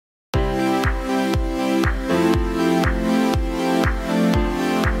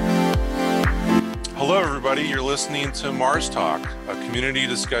everybody. You're listening to Mars Talk, a community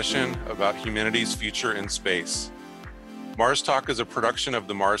discussion about humanity's future in space. Mars Talk is a production of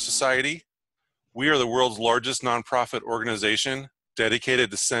the Mars Society. We are the world's largest nonprofit organization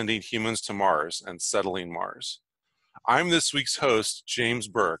dedicated to sending humans to Mars and settling Mars. I'm this week's host, James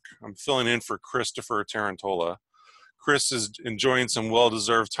Burk. I'm filling in for Christopher Tarantola. Chris is enjoying some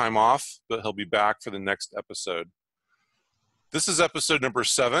well-deserved time off, but he'll be back for the next episode. This is episode number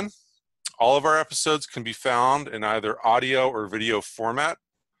 7. All of our episodes can be found in either audio or video format.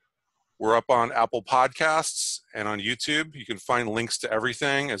 We're up on Apple Podcasts and on YouTube. You can find links to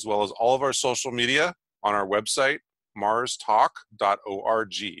everything, as well as all of our social media on our website, marstalk.org,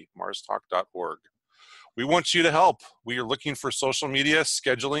 marstalk.org. We want you to help. We are looking for social media,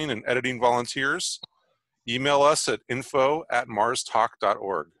 scheduling, and editing volunteers. Email us at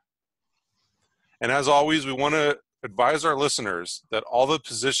info@marstalk.org. And as always, we want to advise our listeners that all the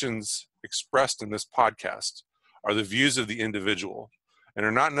positions expressed in this podcast are the views of the individual and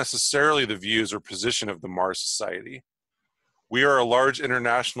are not necessarily the views or position of the Mars Society. We are a large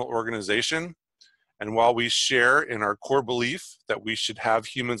international organization, and while we share in our core belief that we should have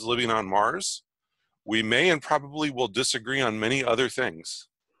humans living on Mars, we may and probably will disagree on many other things.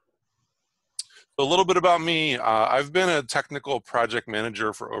 So a little bit about me. I've been a technical project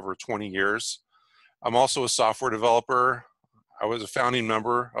manager for over 20 years. I'm also a software developer. I was a founding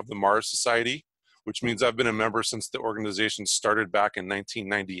member of the Mars Society, which means I've been a member since the organization started back in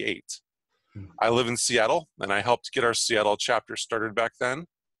 1998. I live in Seattle, and I helped get our Seattle chapter started back then.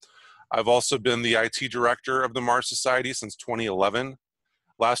 I've also been the IT director of the Mars Society since 2011.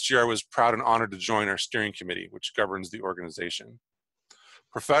 Last year, I was proud and honored to join our steering committee, which governs the organization.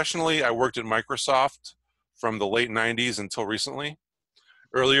 Professionally, I worked at Microsoft from the late 90s until recently.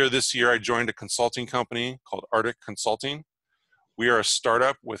 Earlier this year, I joined a consulting company called Arctic Consulting. We are a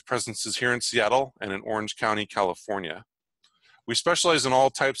startup with presences here in Seattle and in Orange County, California. We specialize in all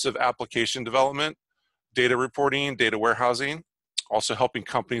types of application development, data reporting, data warehousing, also helping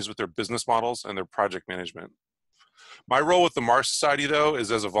companies with their business models and their project management. My role with the Mars Society, though,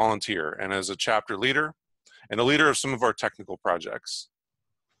 is as a volunteer and as a chapter leader and a leader of some of our technical projects.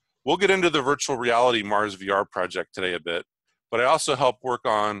 We'll get into the virtual reality MarsVR project today a bit, but I also help work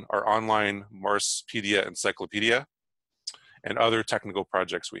on our online MarsPedia encyclopedia and other technical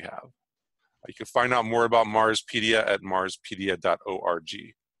projects we have. You can find out more about MarsPedia at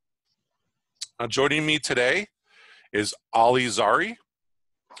marspedia.org. Now, joining me today is Ali Zareiee.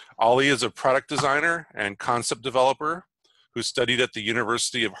 Ali is a product designer and concept developer who studied at the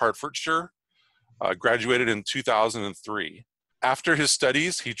University of Hertfordshire, graduated in 2003. After his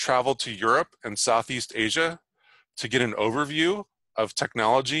studies, he traveled to Europe and Southeast Asia to get an overview of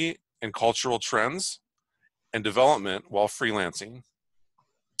technology and cultural trends and development while freelancing.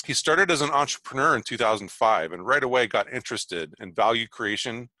 He started as an entrepreneur in 2005 and right away got interested in value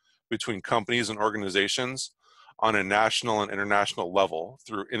creation between companies and organizations on a national and international level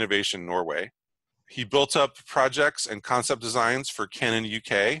through Innovation Norway. He built up projects and concept designs for Canon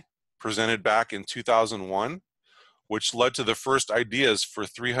UK, presented back in 2001, which led to the first ideas for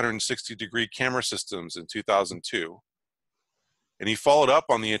 360-degree camera systems in 2002. And he followed up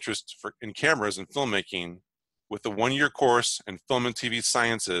on the interest in cameras and filmmaking with a 1-year course in Film and TV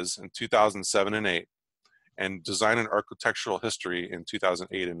Sciences in 2007 and 8, and Design and Architectural History in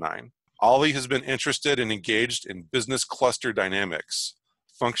 2008 and 9. Ali has been interested and engaged in business cluster dynamics,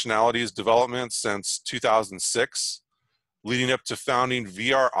 functionalities development since 2006, leading up to founding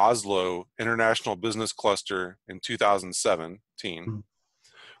VR Oslo International Business Cluster in 2017,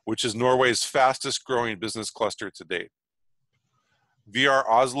 which is Norway's fastest growing business cluster to date. VR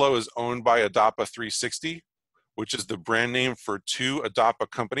Oslo is owned by Adapa 360, which is the brand name for 2 Adapa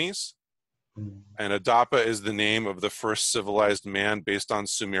companies. And Adapa is the name of the first civilized man based on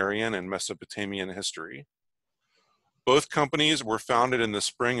Sumerian and Mesopotamian history. Both companies were founded in the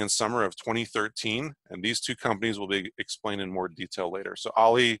spring and summer of 2013, and these 2 companies will be explained in more detail later. So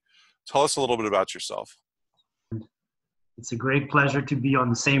Ali, tell us a little bit about yourself. It's a great pleasure to be on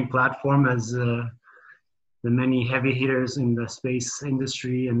the same platform as the many heavy hitters in the space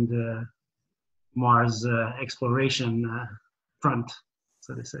industry and Mars exploration front,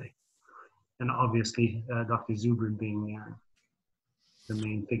 so to say. And obviously, Dr. Zubrin being the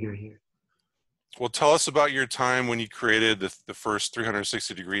main figure here. Well, tell us about your time when you created the first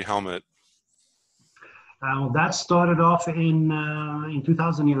 360-degree helmet. That started off in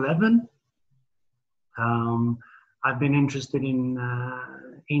 2011. I've been interested in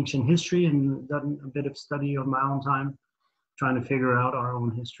ancient history and done a bit of study on my own time, trying to figure out our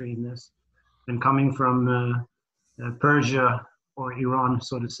own history in this. And coming from Persia or Iran,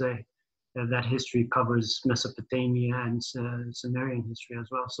 so to say, that history covers Mesopotamia and Sumerian history as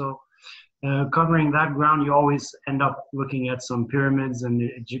well. So covering that ground, you always end up looking at some pyramids and the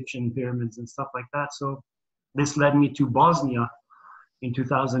Egyptian pyramids and stuff like that. So this led me to Bosnia in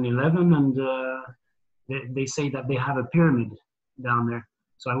 2011, and they say that they have a pyramid down there.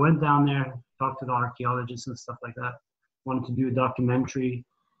 So I went down there, talked to the archaeologists and stuff like that, wanted to do a documentary.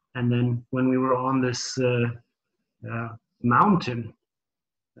 And then when we were on this mountain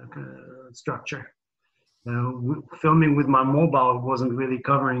structure, filming with my mobile wasn't really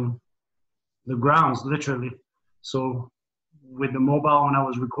covering the grounds, literally. So with the mobile, when I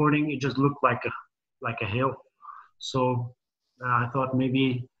was recording, it just looked like a hill. So I thought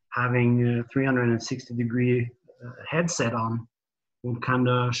maybe having a 360-degree headset on would kind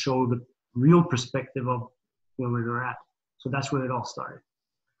of show the real perspective of where we were at. So that's where it all started.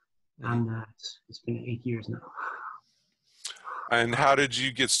 And it's been 8 years now. And how did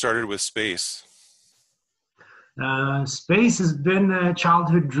you get started with space? Space has been a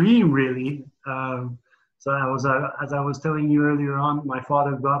childhood dream, really. So as I was telling you earlier on, my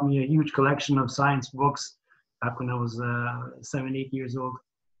father got me a huge collection of science books back when I was 7, 8 years old.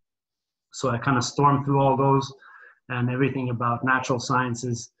 So I kind of stormed through all those and everything about natural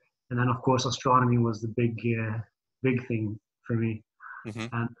sciences. And then, of course, astronomy was the big thing for me. Mm-hmm.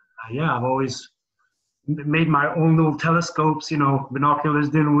 And yeah, I've always made my own little telescopes. You know, binoculars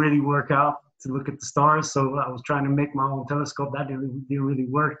didn't really work out to look at the stars, so I was trying to make my own telescope. That didn't really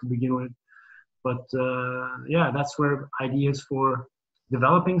work to begin with. But yeah, that's where ideas for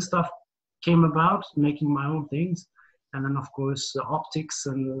developing stuff came about, making my own things. And then, of course, optics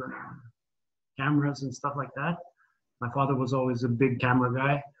and cameras and stuff like that. My father was always a big camera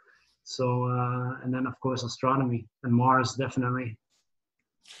guy. So, and then, of course, astronomy and Mars, definitely.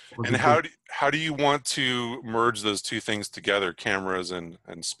 And how do you want to merge those two things together, cameras and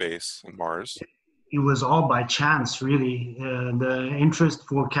space and Mars? It was all by chance, really. The interest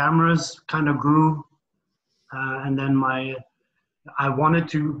for cameras kind of grew. And then I wanted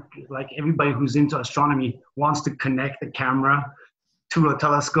to, like everybody who's into astronomy wants to connect the camera to a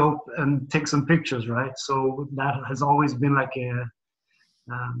telescope and take some pictures, right? So that has always been like a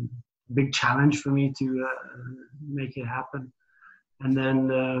big challenge for me to make it happen. And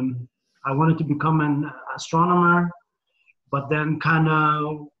then I wanted to become an astronomer, but then kind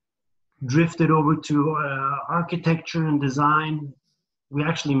of drifted over to architecture and design. We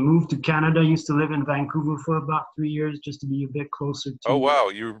actually moved to Canada. Used to live in Vancouver for about 3 years just to be a bit closer to... Oh, wow.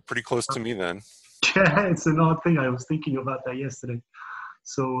 You were pretty close to me then. Yeah, it's an odd thing. I was thinking about that yesterday.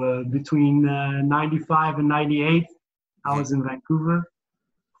 So between 95 and 98, I was in Vancouver.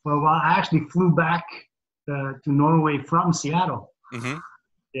 For a while, I actually flew back to Norway from Seattle. Mm-hmm.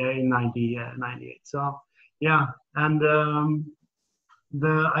 Yeah, in 98. So yeah, and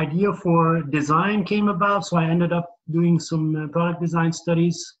the idea for design came about. So I ended up doing some product design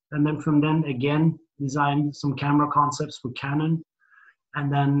studies, and then from then again designed some camera concepts for Canon.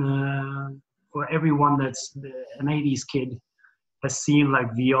 And then for everyone that's an 80s kid has seen like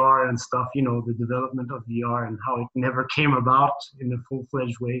VR and stuff, you know, the development of VR and how it never came about in a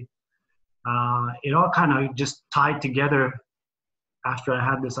full-fledged way. It all kind of just tied together after I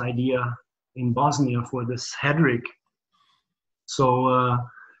had this idea in Bosnia for this head rig. So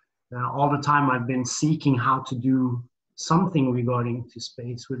all the time I've been seeking how to do something regarding to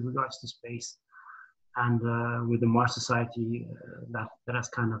space, with regards to space. And with the Mars Society, that has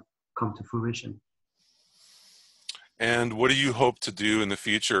kind of come to fruition. And what do you hope to do in the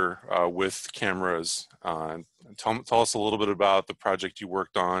future with cameras? Tell us a little bit about the project you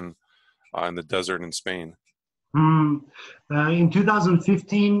worked on in the desert in Spain. In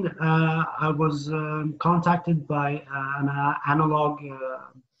 2015, I was contacted by an analog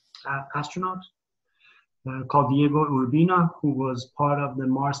astronaut called Diego Urbina, who was part of the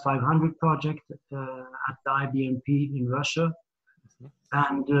Mars 500 project at the IBMP in Russia.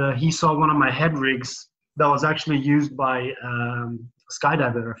 And he saw one of my head rigs that was actually used by a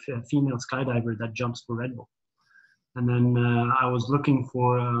skydiver, a female skydiver that jumps for Red Bull. And then I was looking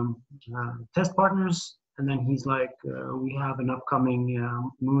for test partners. And then he's like, we have an upcoming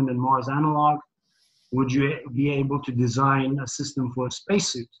Moon and Mars analog. Would you be able to design a system for a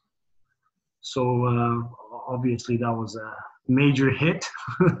spacesuit? So obviously that was a major hit.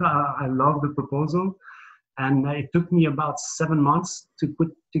 I love the proposal. And it took me about 7 months to put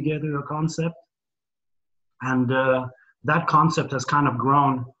together a concept. And that concept has kind of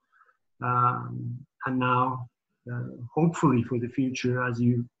grown. And now, hopefully for the future, as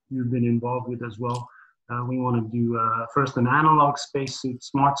you've been involved with as well, we want to do first an analog spacesuit,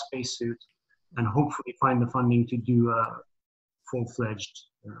 smart spacesuit, and hopefully find the funding to do a full-fledged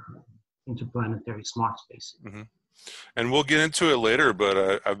interplanetary smart space. Mm-hmm. And we'll get into it later,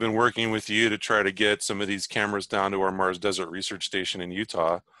 but I've been working with you to try to get some of these cameras down to our Mars Desert Research Station in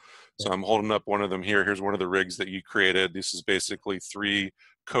Utah. So I'm holding up one of them here. Here's one of the rigs that you created. This is basically 3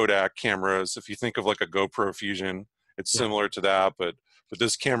 Kodak cameras. If you think of like a GoPro Fusion, it's similar to that, but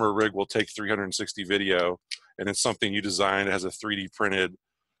this camera rig will take 360 video, and it's something you designed. It has a 3D printed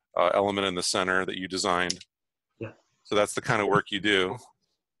element in the center that you designed. Yeah. So that's the kind of work you do.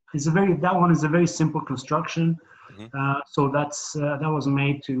 That one is a very simple construction. Mm-hmm. So that was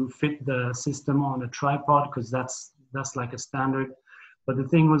made to fit the system on a tripod, because that's like a standard. But the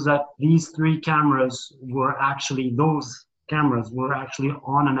thing was that these 3 cameras were actually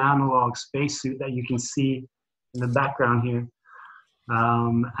on an analog spacesuit that you can see in the background here.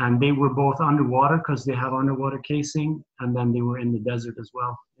 And they were both underwater because they have underwater casing, and then they were in the desert as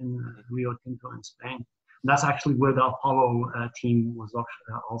well, in Rio Tinto in Spain. And that's actually where the Apollo team was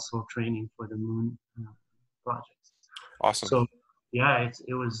also training for the moon project. Awesome. So yeah,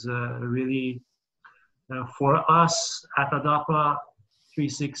 it was really, for us at ADAPA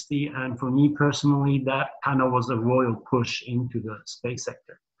 360, and for me personally, that kind of was a royal push into the space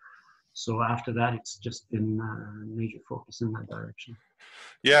sector. So after that, it's just been a major focus in that direction.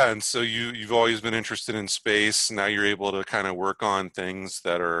 Yeah, and so you've always been interested in space. Now you're able to kind of work on things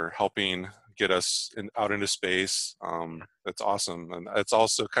that are helping get us out into space. That's awesome, and it's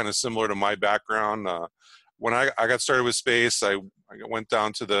also kind of similar to my background. When I got started with space, I went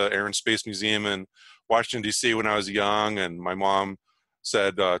down to the Air and Space Museum in Washington, D.C. when I was young, and my mom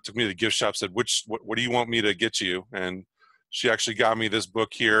said, took me to the gift shop, said, what do you want me to get you? And she actually got me this book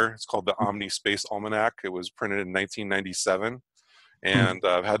here. It's called the Omni Space Almanac. It was printed in 1997. And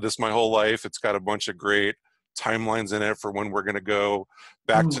I've had this my whole life. It's got a bunch of great timelines in it for when we're going to go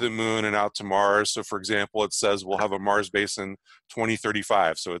back to the moon and out to Mars. So for example, it says we'll have a Mars base in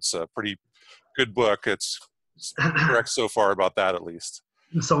 2035. So it's a pretty good book. It's correct so far about that, at least.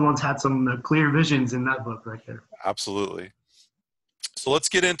 Someone's had some clear visions in that book right there. Absolutely. So let's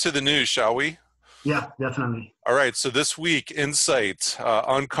get into the news, shall we? Yeah, definitely. All right. So this week, Insight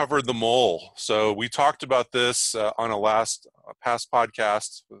uncovered the mole. So we talked about this on a past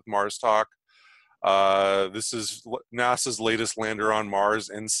podcast with Mars Talk. This is NASA's latest lander on Mars,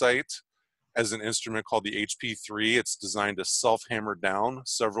 Insight, has an instrument called the HP-3. It's designed to self-hammer down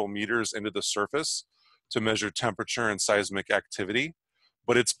several meters into the surface to measure temperature and seismic activity,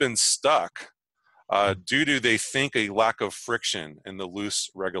 but it's been stuck due to, they think, a lack of friction in the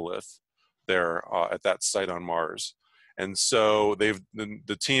loose regolith there at that site on Mars. And so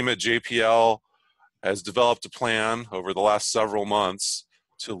the team at JPL has developed a plan over the last several months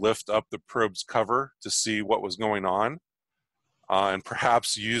to lift up the probe's cover to see what was going on, and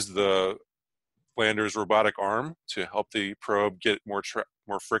perhaps use the lander's robotic arm to help the probe get more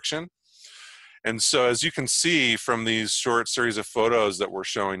friction. And so as you can see from these short series of photos that we're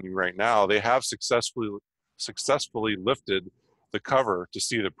showing you right now, they have successfully lifted the cover to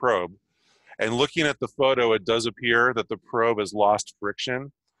see the probe. And looking at the photo, it does appear that the probe has lost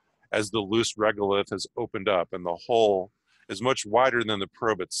friction as the loose regolith has opened up, and the hole is much wider than the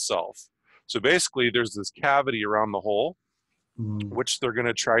probe itself. So basically there's this cavity around the hole, which they're going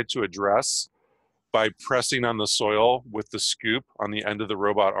to try to address by pressing on the soil with the scoop on the end of the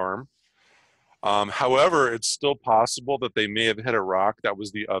robot arm. However, it's still possible that they may have hit a rock. That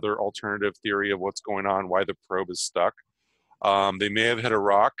was the other alternative theory of what's going on, why the probe is stuck. They may have hit a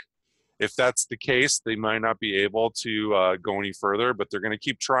rock. If that's the case, they might not be able to go any further, but they're going to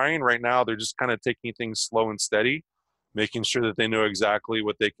keep trying. Right now, they're just kind of taking things slow and steady, making sure that they know exactly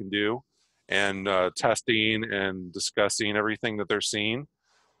what they can do, and testing and discussing everything that they're seeing.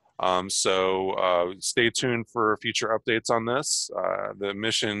 So stay tuned for future updates on this. The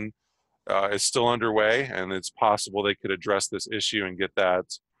mission is still underway, and it's possible they could address this issue and get that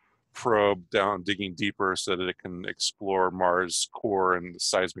probe down, digging deeper so that it can explore Mars' core and the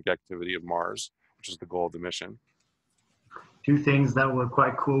seismic activity of Mars, which is the goal of the mission. Two things that were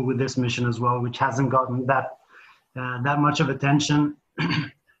quite cool with this mission as well, which hasn't gotten that much of attention,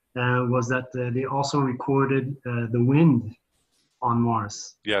 was that they also recorded the wind on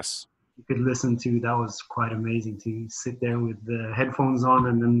Mars. Yes. You could listen to. That was quite amazing to sit there with the headphones on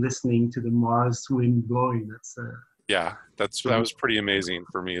and then listening to the Mars wind blowing. Yeah, that was pretty amazing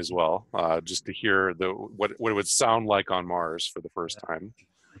for me as well. Just to hear what it would sound like on Mars for the first time.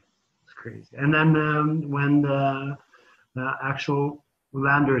 It's crazy. And then when the actual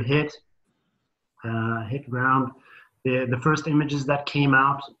lander hit ground, the first images that came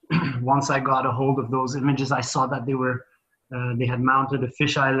out, once I got a hold of those images, I saw that they had mounted a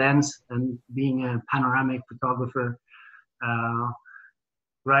fisheye lens, and being a panoramic photographer,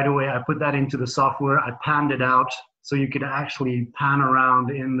 right away I put that into the software. I panned it out so you could actually pan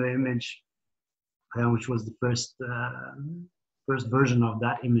around in the image, which was the first version of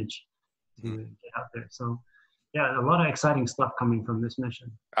that image to get out there. So yeah, a lot of exciting stuff coming from this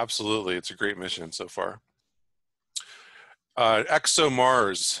mission. Absolutely. It's a great mission so far.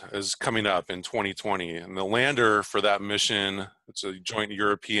 ExoMars is coming up in 2020, and the lander for that mission, it's a joint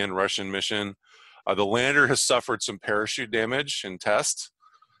European-Russian mission. The lander has suffered some parachute damage in test.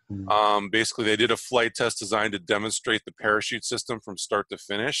 Basically, they did a flight test designed to demonstrate the parachute system from start to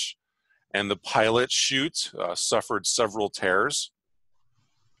finish, and the pilot chute suffered several tears.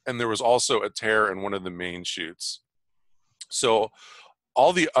 And there was also a tear in one of the main chutes. So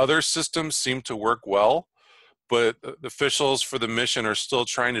all the other systems seem to work well, but the officials for the mission are still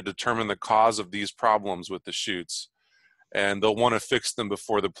trying to determine the cause of these problems with the chutes, and they'll want to fix them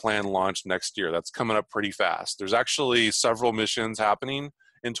before the planned launch next year. That's coming up pretty fast. There's actually several missions happening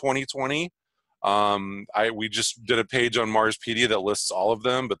in 2020. We just did a page on Marspedia that lists all of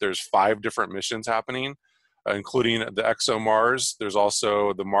them, but there's 5 different missions happening, including the ExoMars. There's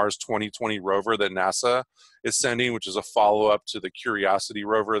also the Mars 2020 rover that NASA is sending, which is a follow-up to the Curiosity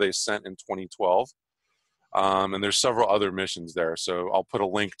rover they sent in 2012. And there's several other missions there. So I'll put a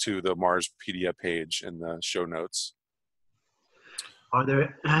link to the Marspedia page in the show notes.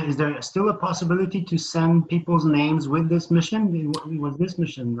 Is there still a possibility to send people's names with this mission? Was this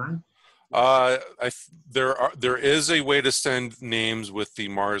mission, right? There is a way to send names with the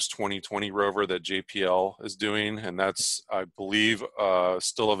Mars 2020 rover that JPL is doing, and that's, I believe,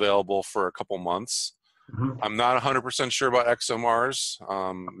 still available for a couple months. I'm not 100% sure about ExoMars.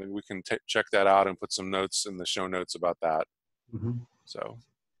 Maybe we can check that out and put some notes in the show notes about that. So,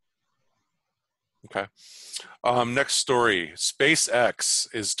 okay. Next story.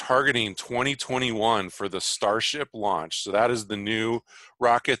 SpaceX is targeting 2021 for the Starship launch. So that is the new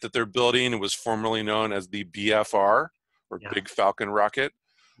rocket that they're building. It was formerly known as the BFR, or Big Falcon rocket.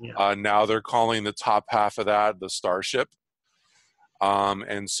 Now they're calling the top half of that the Starship.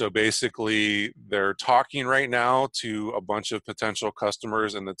 And so basically they're talking right now to a bunch of potential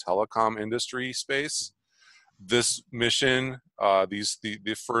customers in the telecom industry space. This mission,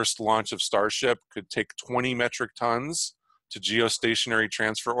 the first launch of Starship, could take 20 metric tons to geostationary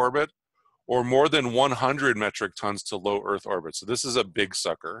transfer orbit, or more than 100 metric tons to low Earth orbit. So this is a big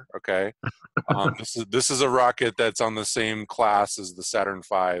sucker, okay? This is a rocket that's on the same class as the Saturn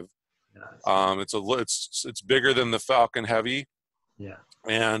V. It's bigger than the Falcon Heavy.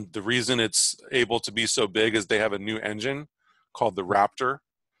 And the reason it's able to be so big is they have a new engine called the Raptor.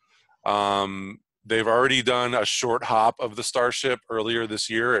 They've already done a short hop of the Starship earlier this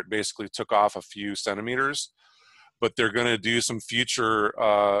year. It basically took off a few centimeters, but they're going to do some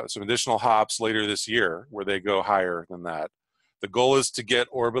some additional hops later this year where they go higher than that. The goal is to get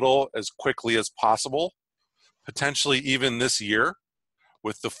orbital as quickly as possible, potentially even this year,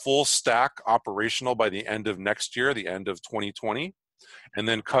 with the full stack operational by the end of next year, the end of 2020, and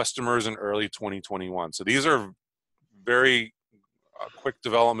then customers in early 2021. So these are very quick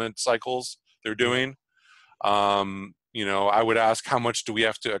development cycles they're doing. You know, I would ask, how much do we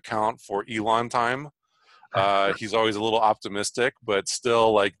have to account for Elon time? He's always a little optimistic, but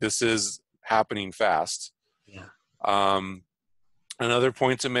still, like, this is happening fast. Another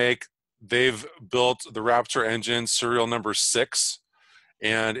point to make, they've built the Raptor engine serial number 6,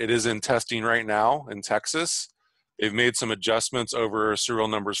 and it is in testing right now in Texas. They've made some adjustments over serial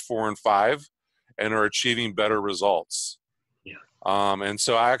numbers 4 and 5 and are achieving better results. And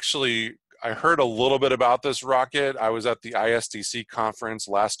so I heard a little bit about this rocket. I was at the ISDC conference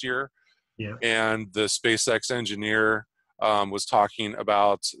last year, and the SpaceX engineer was talking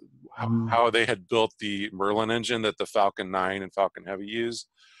about how they had built the Merlin engine that the Falcon 9 and Falcon Heavy use,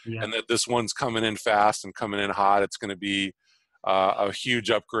 and that this one's coming in fast and coming in hot. It's going to be a huge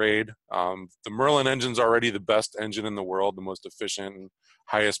upgrade. The Merlin engine's already the best engine in the world, the most efficient and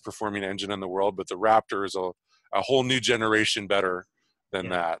highest performing engine in the world, but the Raptor is a whole new generation better than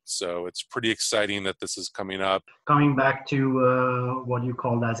that. So it's pretty exciting that this is coming up. Coming back to what you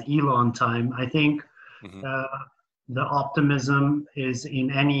called as Elon time, I think the optimism is in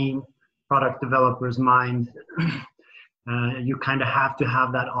any product developer's mind. You kind of have to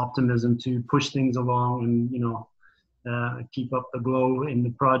have that optimism to push things along and, you know, keep up the glow in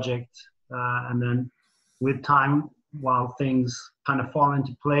the project. And then with time, while things kind of fall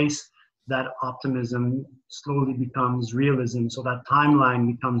into place, that optimism slowly becomes realism. So that timeline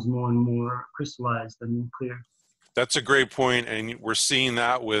becomes more and more crystallized and clear. That's a great point. And we're seeing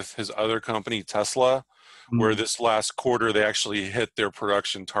that with his other company, Tesla, where this last quarter, they actually hit their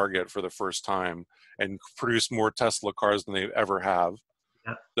production target for the first time and produced more Tesla cars than they ever have.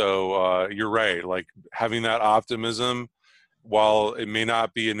 Yeah. So you're right. Like having that optimism, while it may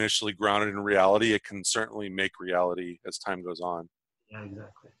not be initially grounded in reality, it can certainly make reality as time goes on. Yeah,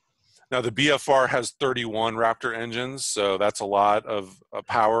 exactly. Now the BFR has 31 Raptor engines, so that's a lot of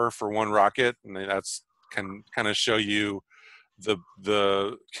power for one rocket, and that's can kind of show you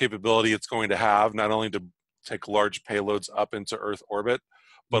the capability it's going to have, not only to take large payloads up into Earth orbit,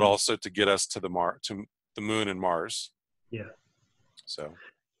 but also to get us to the moon and Mars. Yeah. So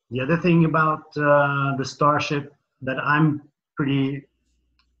The other thing about the Starship that I'm pretty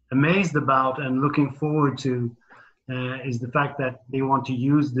amazed about and looking forward to is the fact that they want to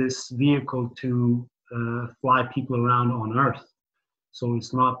use this vehicle to fly people around on Earth. So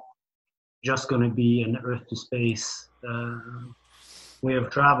it's not just going to be an Earth to space way of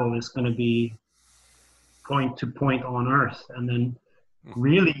travel. It's going to be point to point on Earth, and then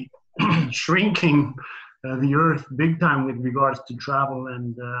really shrinking the Earth big time with regards to travel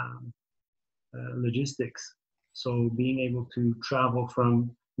and logistics. So being able to travel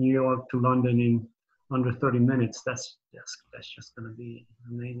from New York to London in under 30 minutes, that's just going to be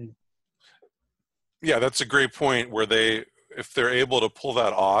amazing. yeah, that's a great point where if they're able to pull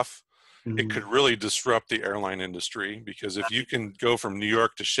that off, it could really disrupt the airline industry, because if you can go from New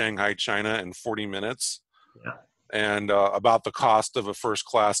York to Shanghai, China in 40 minutes, yeah, and about the cost of a first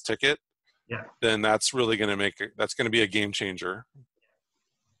class ticket, yeah, then that's really going to that's going to be a game changer.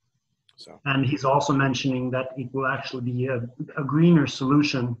 So, and he's also mentioning that it will actually be a greener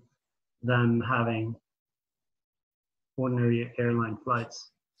solution than having ordinary airline flights.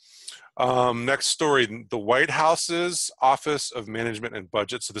 next story, the White House's Office of Management and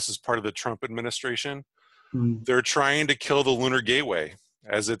Budget. So this is part of the Trump administration. They're trying to kill the Lunar Gateway,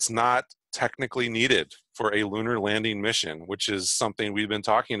 as it's not technically needed for a lunar landing mission, which is something we've been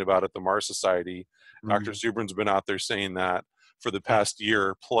talking about at the Mars Society. Dr. Zubrin's been out there saying that for the past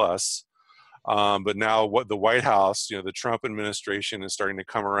year plus. But now what the White House, the Trump administration is starting to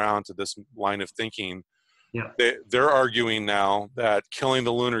come around to this line of thinking. Yeah. They're arguing now that killing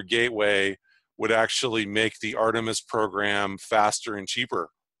the Lunar Gateway would actually make the Artemis program faster and cheaper.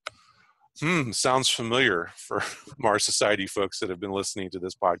 Sounds familiar for Mars Society folks that have been listening to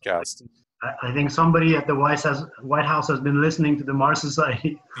this podcast. I think somebody at the White House has been listening to the Mars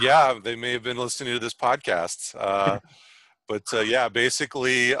Society. Yeah, they may have been listening to this podcast. But yeah,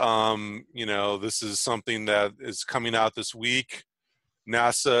 basically, this is something that is coming out this week.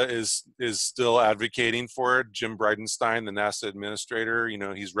 NASA is still advocating for it. Jim Bridenstine, the NASA administrator,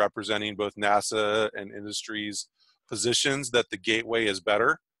 he's representing both NASA and industry's positions that the Gateway is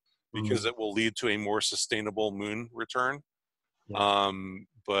better because it will lead to a more sustainable moon return. Yeah.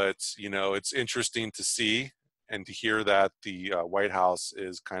 But, it's interesting to see and to hear that the White House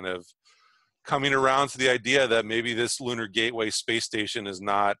is kind of coming around to the idea that maybe this Lunar Gateway space station is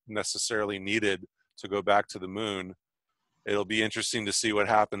not necessarily needed to go back to the moon. It'll be interesting to see what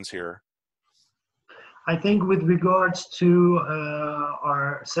happens here. I think with regards to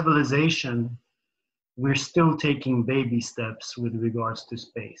our civilization, we're still taking baby steps with regards to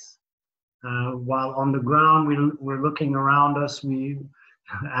space. While on the ground, we're looking around us,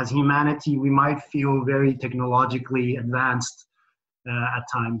 as humanity, we might feel very technologically advanced at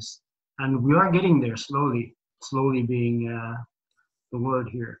times. And we are getting there slowly being the word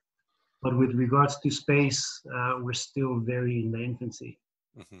here. But with regards to space, we're still very in the infancy.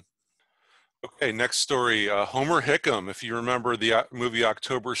 Mm-hmm. Okay, next story. Homer Hickam, if you remember the movie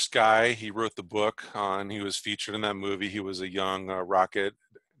October Sky, he wrote the book and he was featured in that movie. He was a young rocket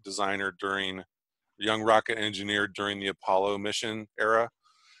engineer during the Apollo mission era.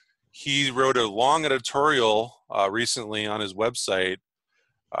 He wrote a long editorial recently on his website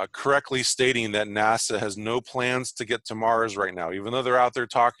correctly stating that NASA has no plans to get to Mars right now. Even though they're out there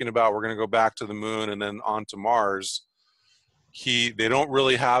talking about we're going to go back to the moon and then on to Mars, they don't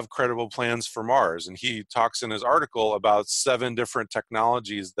really have credible plans for Mars. And he talks in his article about 7 different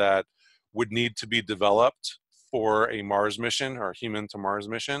technologies that would need to be developed for a Mars mission or a human to Mars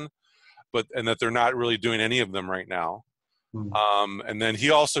mission, and that they're not really doing any of them right now. And then he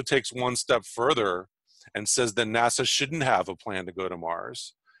also takes one step further and says that NASA shouldn't have a plan to go to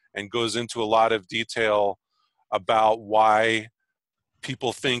Mars, and goes into a lot of detail about why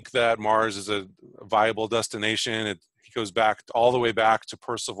people think that Mars is a viable destination. He goes all the way back to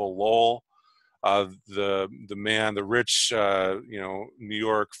Percival Lowell, the rich, New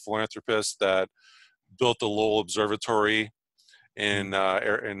York philanthropist that built the Lowell Observatory in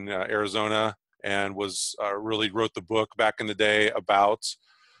Arizona, and really wrote the book back in the day about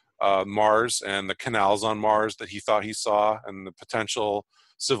Mars and the canals on Mars that he thought he saw, and the potential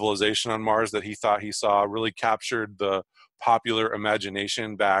civilization on Mars that he thought he saw. Really captured the popular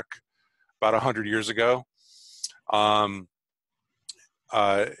imagination back about 100 years ago. And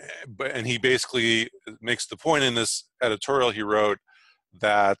he basically makes the point in this editorial he wrote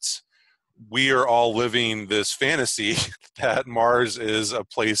that we are all living this fantasy that Mars is a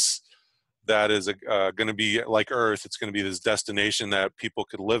place that is going to be like Earth. It's going to be this destination that people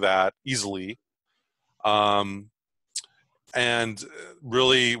could live at easily. And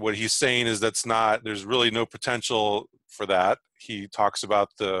really what he's saying is there's really no potential for that. He talks about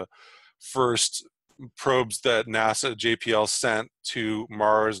the first probes that NASA JPL sent to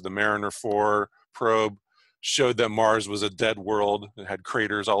Mars, the Mariner 4 probe, showed that Mars was a dead world. It had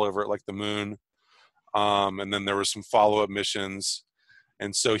craters all over it like the moon. And then there were some follow-up missions.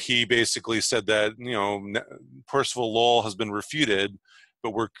 And so he basically said that, Percival Lowell has been refuted,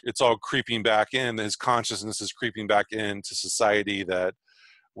 but it's all creeping back in. His consciousness is creeping back into society that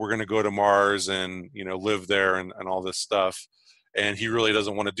we're going to go to Mars and, live there and all this stuff. And he really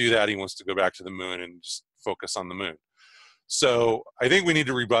doesn't want to do that. He wants to go back to the moon and just focus on the moon. So I think we need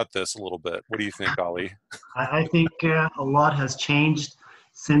to rebut this a little bit. What do you think, Ali? I think a lot has changed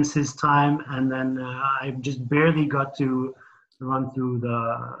since his time. And then I just barely got to run through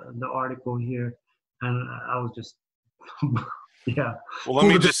the article here. And I was just, yeah. Well,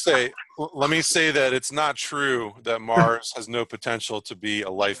 let me say that it's not true that Mars has no potential to be a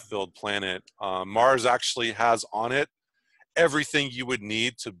life-filled planet. Mars actually has on it everything you would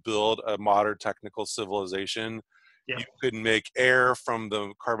need to build a modern technical civilization. Yeah. You could make air from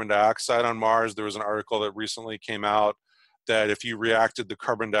the carbon dioxide on Mars. There was an article that recently came out that if you reacted the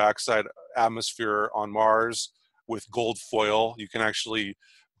carbon dioxide atmosphere on Mars with gold foil, you can actually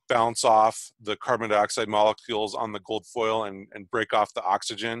bounce off the carbon dioxide molecules on the gold foil and break off the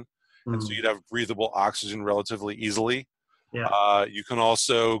oxygen. And so you'd have breathable oxygen relatively easily. Yeah. You can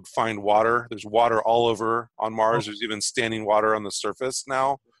also find water. There's water all over on Mars. There's even standing water on the surface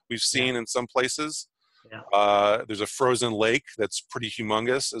now. We've seen in some places. Yeah. There's a frozen lake that's pretty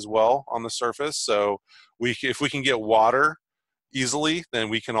humongous as well on the surface. So if we can get water easily, then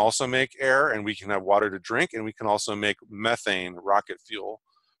we can also make air, and we can have water to drink, and we can also make methane, rocket fuel,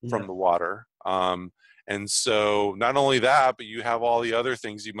 from the water. And so not only that, but you have all the other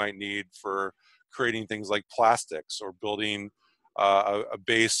things you might need for creating things like plastics or building a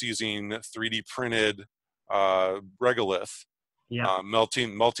base using 3D printed regolith.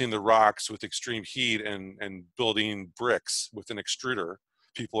 Melting the rocks with extreme heat and building bricks with an extruder.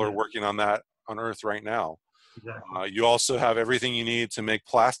 People are working on that on Earth right now. Exactly. You also have everything you need to make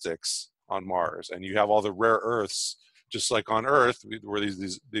plastics on Mars, and you have all the rare earths, just like on Earth, where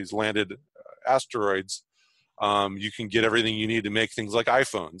these landed asteroids. You can get everything you need to make things like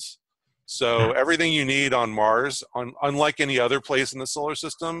iPhones. So everything you need on Mars, unlike any other place in the solar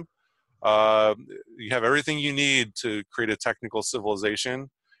system, you have everything you need to create a technical civilization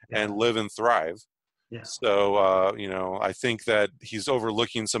and live and thrive. Yeah. So, I think that he's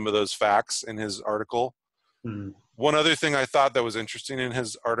overlooking some of those facts in his article. One other thing I thought that was interesting in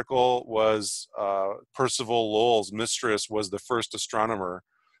his article was Percival Lowell's mistress was the first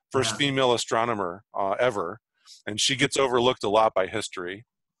female astronomer ever, and she gets overlooked a lot by history.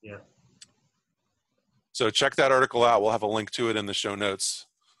 Yeah. So check that article out. We'll have a link to it in the show notes.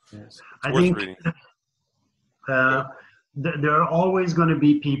 Yes. It's worth reading. There are always going to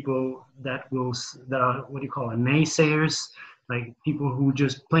be people that are, what do you call it, naysayers, like people who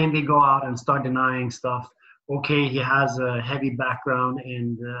just plainly go out and start denying stuff. Okay, he has a heavy background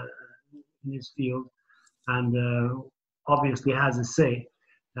in his field, and obviously has a say.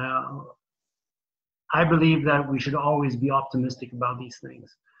 I believe that we should always be optimistic about these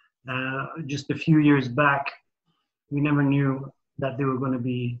things. Just a few years back, we never knew that there was going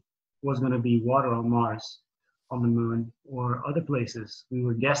to be water on Mars, on the moon, or other places. We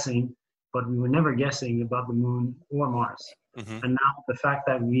were guessing, but we were never guessing about the moon or Mars. And now the fact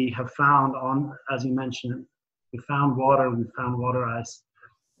that we have found as you mentioned, we found water ice.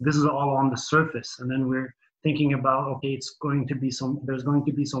 This is all on the surface, and then we're thinking about, okay, there's going to be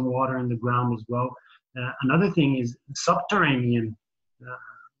some water in the ground as well. Another thing is subterranean,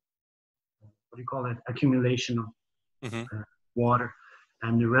 accumulation of water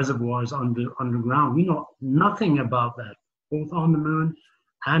and the reservoirs underground. We know nothing about that, both on the moon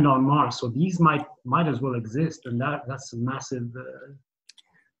and on Mars. So these might as well exist, and that's a massive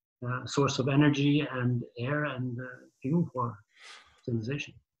source of energy and air and fuel for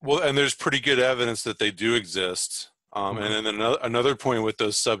civilization. Well, and there's pretty good evidence that they do exist. And then another point with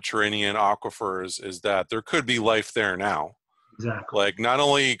those subterranean aquifers is that there could be life there now. Exactly. Like, not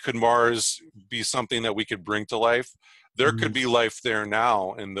only could Mars be something that we could bring to life, there could be life there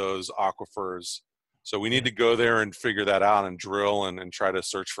now in those aquifers So we need to go there and figure that out and drill and try to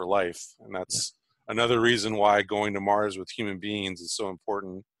search for life. And that's another reason why going to Mars with human beings is so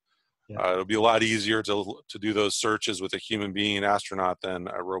important. It'll be a lot easier to do those searches with a human being astronaut than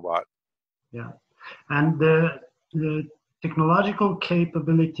a robot. Yeah, and the technological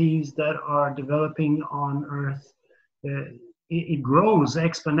capabilities that are developing on Earth, it grows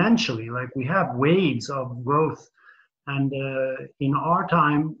exponentially. Like we have waves of growth, and in our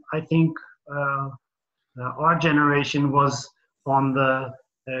time, I think our generation was on the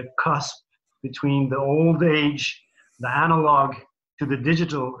cusp between the old age, the analog, to the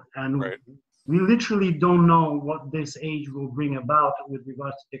digital, and we literally don't know what this age will bring about with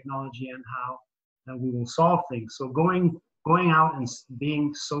regards to technology and how we will solve things. So going out and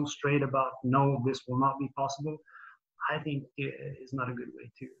being so straight about no, this will not be possible, I think is not a good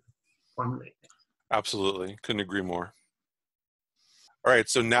way to formulate things. Absolutely, couldn't agree more. All right,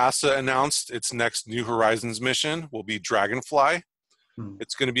 so NASA announced its next New Horizons mission will be Dragonfly.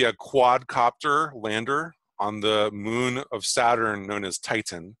 It's going to be a quadcopter lander on the moon of Saturn known as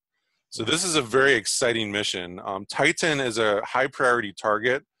Titan. So this is a very exciting mission. Titan is a high priority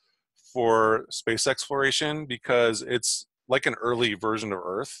target for space exploration because it's like an early version of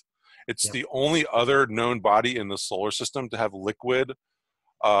Earth. It's the only other known body in the solar system to have liquid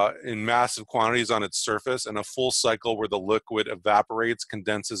in massive quantities on its surface and a full cycle where the liquid evaporates,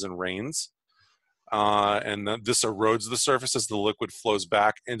 condenses, and rains. And this erodes the surface as the liquid flows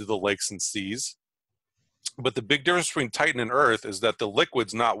back into the lakes and seas. But the big difference between Titan and Earth is that the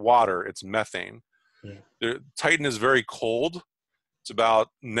liquid's not water, it's methane. Titan is very cold. It's about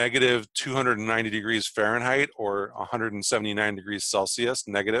negative 290 degrees Fahrenheit or 179 degrees Celsius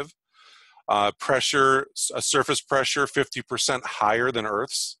negative. Pressure, a surface pressure 50% higher than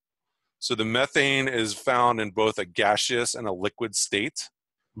Earth's. So the methane is found in both a gaseous and a liquid state.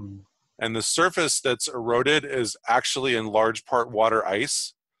 And the surface that's eroded is actually in large part water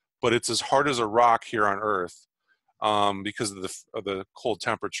ice, but it's as hard as a rock here on Earth because of the cold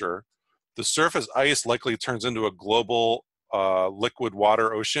temperature. The surface ice likely turns into a global liquid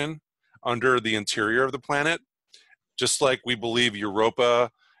water ocean under the interior of the planet, just like we believe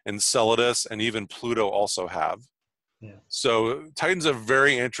Europa, Enceladus, and even Pluto also have. So Titan's a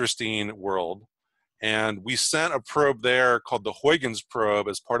very interesting world. And we sent a probe there called the Huygens probe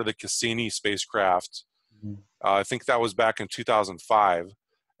as part of the Cassini spacecraft. I think that was back in 2005.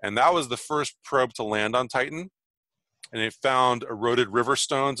 And that was the first probe to land on Titan. And it found eroded river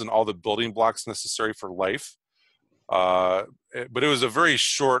stones and all the building blocks necessary for life. But it was a very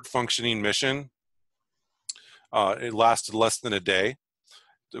short functioning mission. It lasted less than a day.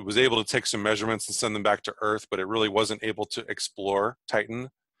 It was able to take some measurements and send them back to Earth, but it really wasn't able to explore Titan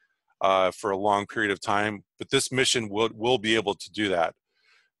for a long period of time. But this mission will be able to do that.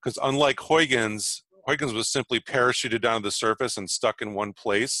 Because unlike Huygens was simply parachuted down to the surface and stuck in one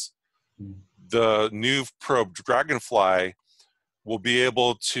place. The new probe Dragonfly will be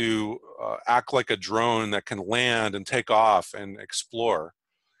able to act like a drone that can land and take off and explore.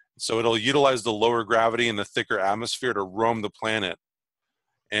 So it'll utilize the lower gravity and the thicker atmosphere to roam the planet.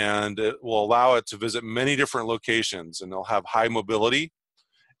 And it will allow it to visit many different locations, and they'll have high mobility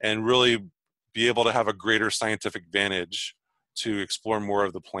and really be able to have a greater scientific advantage to explore more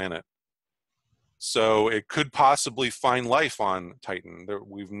of the planet. So it could possibly find life on Titan.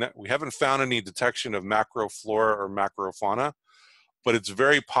 We haven't found any detection of macroflora or macrofauna, but it's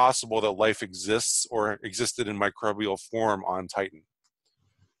very possible that life exists or existed in microbial form on Titan.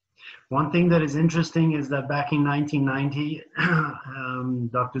 One thing that is interesting is that back in 1990,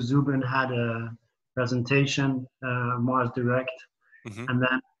 Dr. Zubrin had a presentation, Mars Direct, and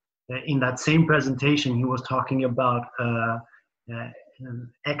then in that same presentation, he was talking about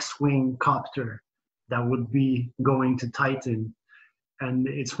an X-wing copter that would be going to Titan. And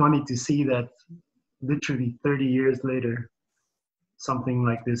it's funny to see that literally 30 years later, something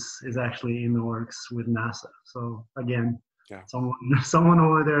like this is actually in the works with NASA. So again, someone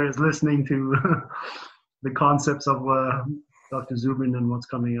over there is listening to the concepts of Dr. Zubrin and what's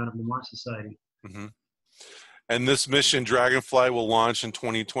coming out of the Mars Society. And this mission, Dragonfly, will launch in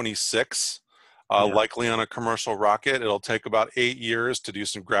 2026, likely on a commercial rocket. It'll take about 8 years to do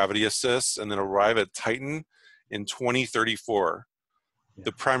some gravity assists and then arrive at Titan in 2034.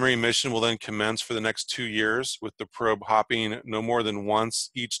 The primary mission will then commence for the next 2 years, with the probe hopping no more than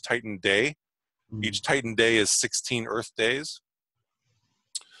once each Titan day. Each Titan day is 16 Earth days.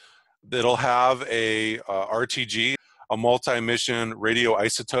 It'll have a RTG, a multi-mission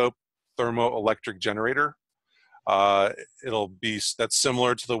radioisotope thermoelectric generator. That's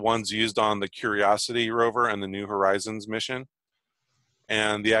similar to the ones used on the Curiosity rover and the New Horizons mission.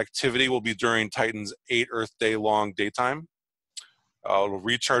 And the activity will be during Titan's 8 Earth Day long daytime. It'll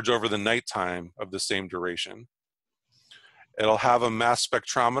recharge over the nighttime of the same duration. It'll have a mass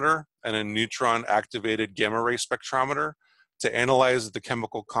spectrometer and a neutron-activated gamma ray spectrometer to analyze the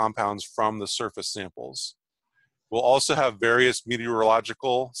chemical compounds from the surface samples. We'll also have various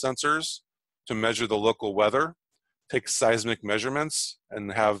meteorological sensors to measure the local weather, take seismic measurements,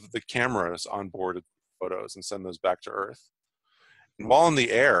 and have the cameras on board photos and send those back to Earth. And while in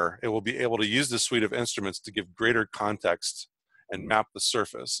the air, it will be able to use this suite of instruments to give greater context and map the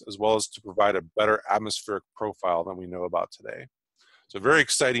surface, as well as to provide a better atmospheric profile than we know about today. So very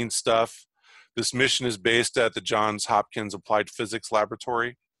exciting stuff. This mission is based at the Johns Hopkins Applied Physics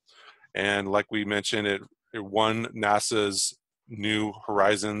Laboratory. And like we mentioned, it won NASA's New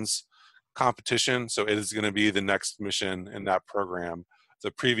Horizons competition. So it is going to be the next mission in that program.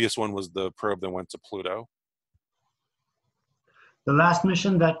 The previous one was the probe that went to Pluto. The last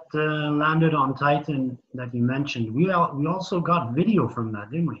mission that landed on Titan that you mentioned, we also got video from that,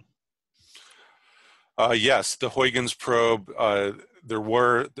 didn't we? Yes, the Huygens probe. There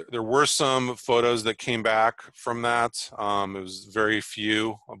were some photos that came back from that. It was very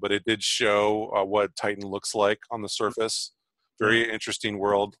few, but it did show what Titan looks like on the surface. Very interesting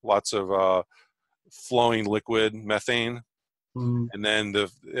world. Lots of flowing liquid methane. And then the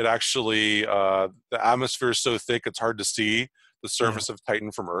atmosphere is so thick it's hard to see the surface of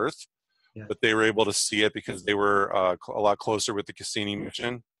Titan from Earth, but they were able to see it because they were a lot closer with the Cassini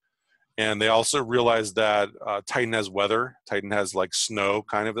mission. And they also realized that Titan has weather. Titan has like snow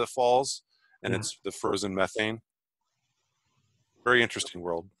kind of that falls, and it's the frozen methane. Very interesting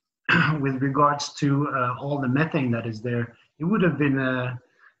world. With regards to all the methane that is there, it would have been a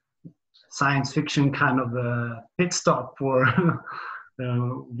science fiction kind of a pit stop for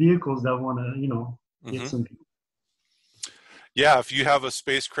vehicles that want to, get some people. Yeah, if you have a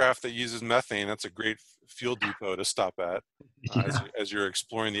spacecraft that uses methane, that's a great fuel depot to stop at as you're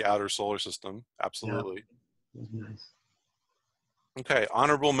exploring the outer solar system. Absolutely. Yeah, that's nice. Okay,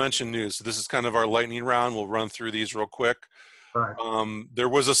 honorable mention news. So this is kind of our lightning round. We'll run through these real quick. All right. There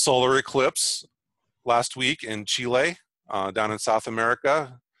was a solar eclipse last week in Chile, down in South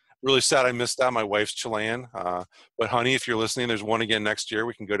America. Really sad I missed that. My wife's Chilean. But honey, if you're listening, there's one again next year.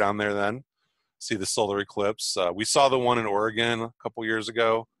 We can go down there then, see the solar eclipse. We saw the one in Oregon a couple years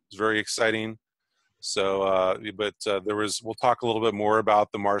ago. It was very exciting. So, we'll talk a little bit more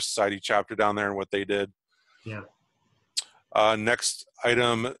about the Mars Society chapter down there and what they did. Yeah. Next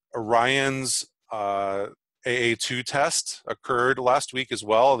item, Orion's AA2 test occurred last week as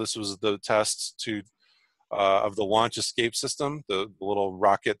well. This was the test of the launch escape system, the little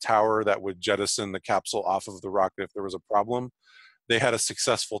rocket tower that would jettison the capsule off of the rocket if there was a problem. They had a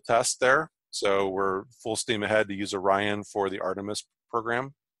successful test there. So we're full steam ahead to use Orion for the Artemis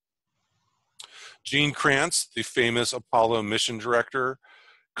program. Gene Kranz, the famous Apollo mission director,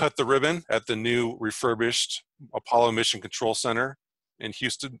 cut the ribbon at the new refurbished Apollo Mission Control Center in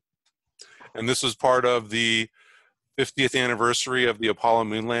Houston. And this was part of the 50th anniversary of the Apollo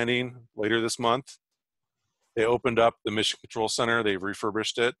moon landing later this month. They opened up the Mission Control Center. They've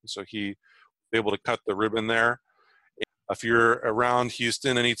refurbished it. So he was able to cut the ribbon there. If you're around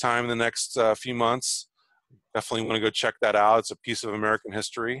Houston anytime in the next few months, definitely want to go check that out. It's a piece of American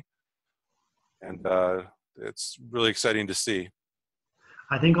history. And it's really exciting to see.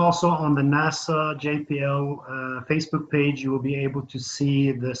 I think also on the NASA JPL Facebook page, you will be able to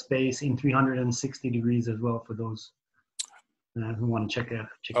see the space in 360 degrees as well for those who want to check that out.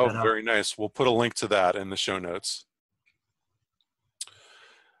 Oh, very nice. We'll put a link to that in the show notes.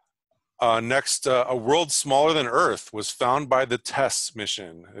 Next, a world smaller than Earth was found by the TESS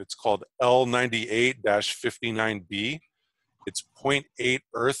mission. It's called L98-59b. It's 0.8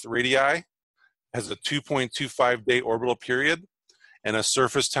 Earth radii, has a 2.25 day orbital period, and a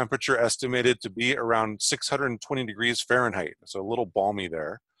surface temperature estimated to be around 620 degrees Fahrenheit. So a little balmy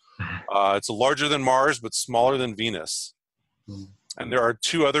there. It's larger than Mars, but smaller than Venus. And there are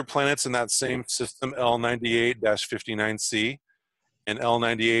two other planets in that same system, L98-59c and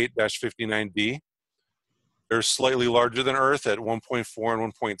L98-59d. They're slightly larger than Earth at 1.4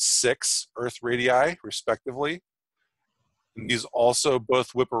 and 1.6 Earth radii, respectively. And these also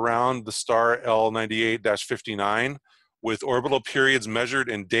both whip around the star L98-59 with orbital periods measured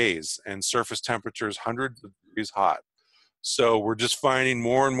in days and surface temperatures hundreds of degrees hot. So we're just finding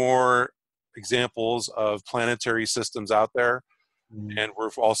more and more examples of planetary systems out there. And we're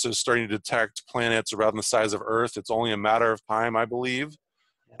also starting to detect planets around the size of Earth. It's only a matter of time, I believe,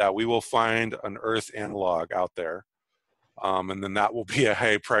 that we will find an Earth analog out there. And then that will be a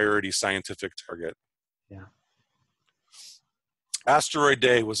high priority scientific target. Yeah. Asteroid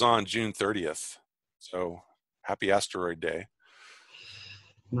Day was on June 30th. So happy Asteroid Day.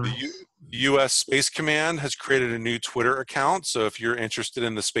 Nice. The U.S. Space Command has created a new Twitter account. So if you're interested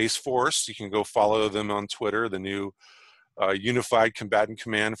in the Space Force, you can go follow them on Twitter, the new Unified Combatant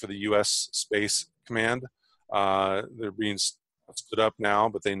Command for the U.S. Space Command. They're being stood up now,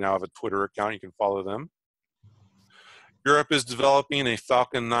 but they now have a Twitter account. You can follow them. Europe is developing a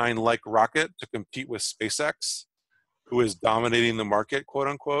Falcon 9-like rocket to compete with SpaceX, who is dominating the market, quote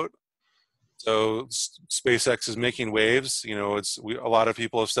unquote. So SpaceX is making waves. You know, a lot of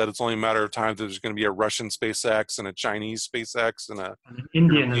people have said it's only a matter of time that there's going to be a Russian SpaceX and a Chinese SpaceX and a And an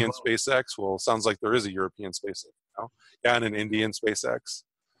Indian as European well. SpaceX. Well, it sounds like there is a European SpaceX now, yeah, and an Indian SpaceX.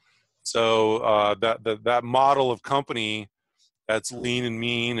 So that model of company that's lean and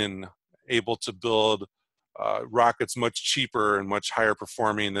mean and able to build rockets much cheaper and much higher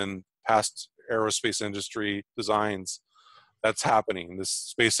performing than past aerospace industry designs, that's happening.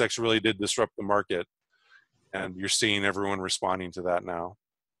 This SpaceX really did disrupt the market, and you're seeing everyone responding to that now.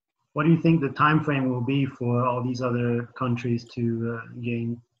 What do you think the time frame will be for all these other countries to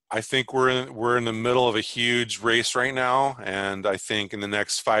gain? I think we're in the middle of a huge race right now, and I think in the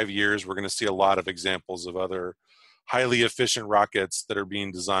next 5 years we're going to see a lot of examples of other highly efficient rockets that are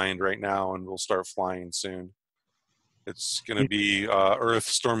being designed right now and will start flying soon. It's going to be Earth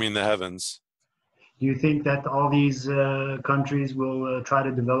storming the heavens. Do you think that all these countries will try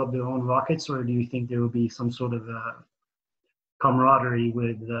to develop their own rockets, or do you think there will be some sort of camaraderie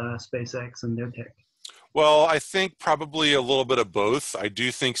with SpaceX and their tech? Well, I think probably a little bit of both. I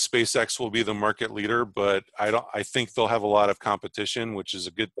do think SpaceX will be the market leader, but I think they'll have a lot of competition, which is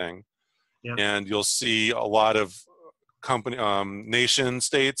a good thing. Yeah. And you'll see a lot of nation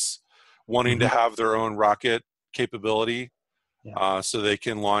states wanting to have their own rocket capability, so they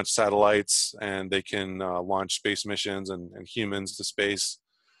can launch satellites and they can launch space missions and humans to space.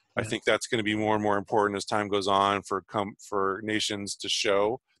 I think that's going to be more and more important as time goes on for nations to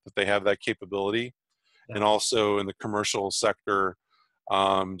show that they have that capability. And also in the commercial sector,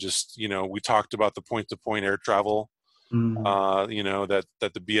 we talked about the point-to-point air travel, that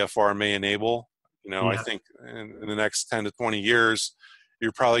the BFR may enable. I think in the next 10 to 20 years,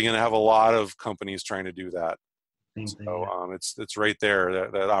 you're probably going to have a lot of companies trying to do that. So it's right there,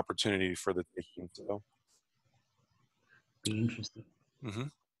 that opportunity for the taking. So be interesting.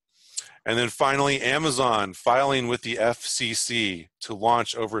 And then finally, Amazon filing with the FCC to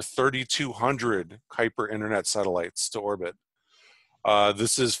launch over 3,200 Kuiper internet satellites to orbit.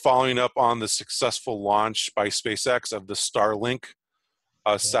 This is following up on the successful launch by SpaceX of the Starlink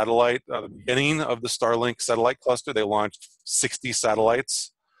satellite. The beginning of the Starlink satellite cluster, they launched 60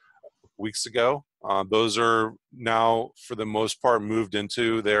 satellites weeks ago. Those are now, for the most part, moved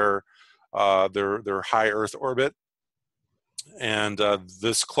into their high Earth orbit. And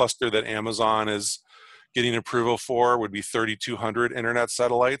this cluster that Amazon is getting approval for would be 3,200 internet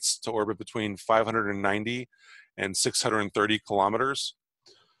satellites to orbit between 590 and 630 kilometers.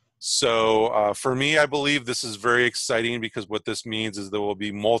 So for me, I believe this is very exciting, because what this means is there will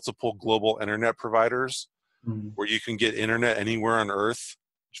be multiple global internet providers where you can get internet anywhere on Earth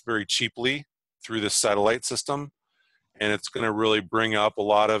very cheaply through this satellite system. And it's going to really bring up a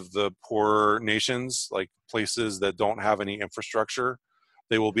lot of the poorer nations, like places that don't have any infrastructure.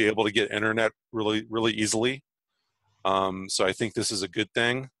 They will be able to get internet really, really easily. So I think this is a good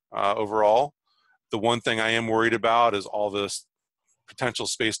thing overall. The one thing I am worried about is all this potential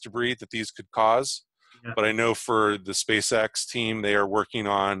space debris that these could cause. But I know for the SpaceX team, they are working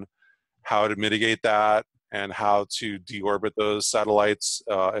on how to mitigate that and how to deorbit those satellites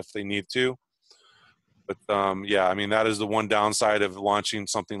if they need to. But I mean, that is the one downside of launching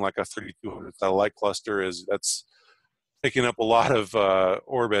something like a 3,200 satellite cluster, is that's picking up a lot of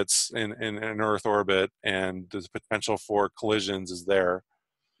orbits in Earth orbit, and the potential for collisions is there.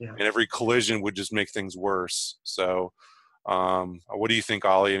 And every collision would just make things worse. So what do you think,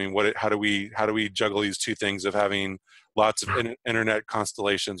 Ali? I mean, how do we juggle these two things of having lots of internet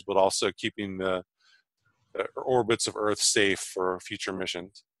constellations, but also keeping the orbits of Earth safe for future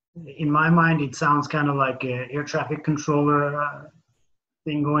missions? In my mind, it sounds kind of like an air traffic controller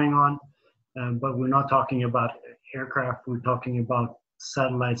thing going on, but we're not talking about aircraft. We're talking about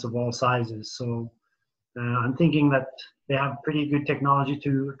satellites of all sizes. So I'm thinking that they have pretty good technology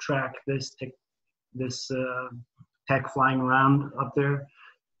to track this tech flying around up there,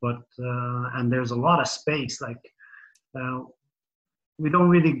 but and there's a lot of space. Like we don't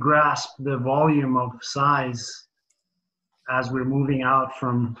really grasp the volume of size as we're moving out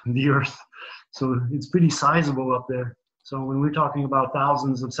from the Earth. So it's pretty sizable up there. So when we're talking about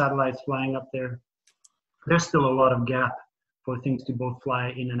thousands of satellites flying up there, there's still a lot of gap for things to both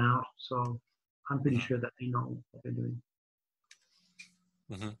fly in and out. So I'm pretty sure that they know what they're doing.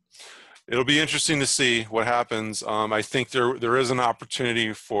 Mm-hmm. It'll be interesting to see what happens. I think there is an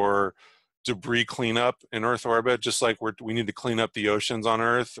opportunity for debris cleanup in Earth orbit, just like we need to clean up the oceans on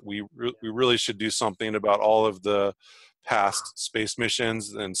Earth. We really should do something about all of the past space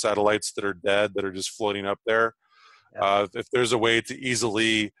missions and satellites that are dead, that are just floating up there. Yeah. If there's a way to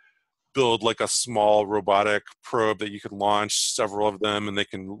easily build like a small robotic probe that you could launch several of them, and they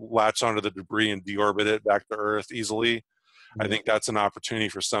can latch onto the debris and deorbit it back to Earth easily, I think that's an opportunity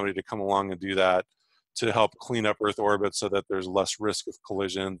for somebody to come along and do that to help clean up Earth orbit so that there's less risk of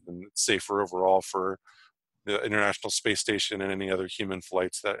collision and it's safer overall for the International Space Station and any other human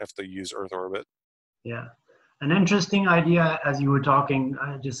flights that have to use Earth orbit. Yeah. An interesting idea as you were talking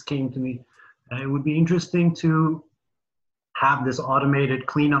just came to me. It would be interesting to have this automated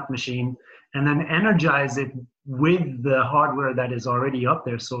cleanup machine and then energize it with the hardware that is already up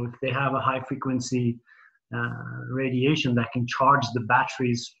there. So if they have a high frequency radiation that can charge the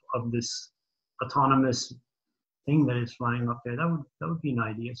batteries of this autonomous thing that is flying up there, that would be an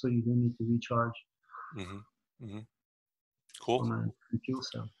idea. So you don't need to recharge. Mm-hmm. Mm-hmm. Cool. From a fuel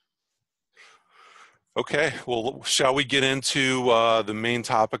cell. Okay, well, shall we get into the main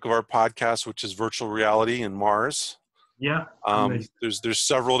topic of our podcast, which is virtual reality and Mars? Yeah. There's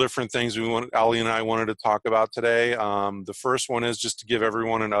several different things Ali and I wanted to talk about today. The first one is just to give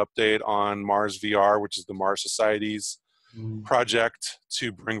everyone an update on MarsVR, which is the Mars Society's project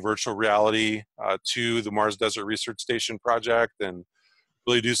to bring virtual reality to the Mars Desert Research Station project and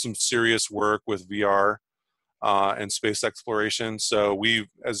really do some serious work with VR and space exploration. So we,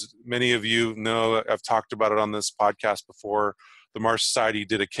 as many of you know, I've talked about it on this podcast before, the Mars Society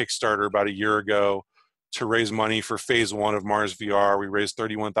did a Kickstarter about a year ago to raise money for phase 1 of MarsVR. We raised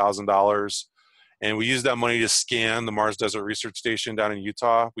 $31,000, and we used that money to scan the Mars Desert Research Station down in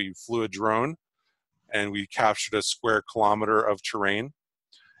Utah. We flew a drone, and we captured a square kilometer of terrain.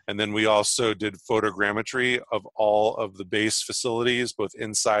 And then we also did photogrammetry of all of the base facilities, both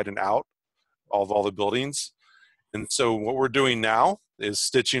inside and out, of all the buildings. And so what we're doing now is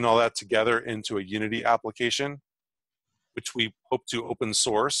stitching all that together into a Unity application, which we hope to open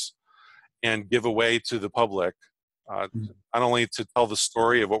source and give away to the public, not only to tell the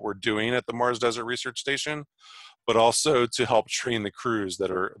story of what we're doing at the Mars Desert Research Station, but also to help train the crews that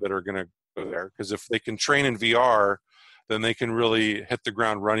are going to go there. Because if they can train in VR, then they can really hit the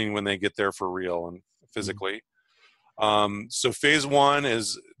ground running when they get there for real and physically. So phase 1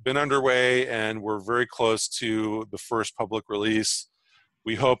 has been underway, and we're very close to the first public release.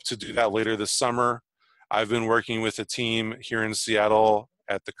 We hope to do that later this summer. I've been working with a team here in Seattle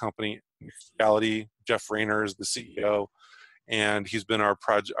at the company Reality. Jeff Rayner is the CEO, and he's been our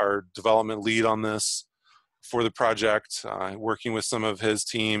development lead on this for the project, working with some of his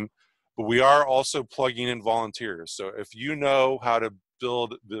team. But we are also plugging in volunteers. So if you know how to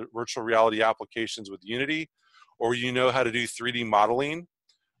build the virtual reality applications with Unity, or you know how to do 3D modeling,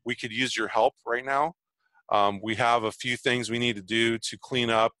 we could use your help right now. We have a few things we need to do to clean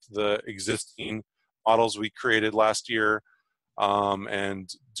up the existing models we created last year, and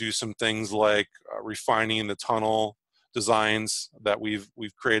do some things like refining the tunnel designs that we've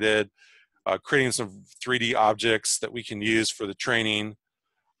created, creating some 3D objects that we can use for the training.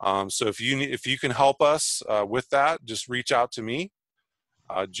 So if you can help us with that, just reach out to me,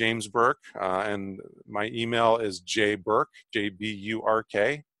 James Burk, and my email is jburk,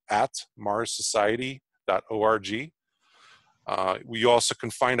 JBURK, @marssociety.org. We also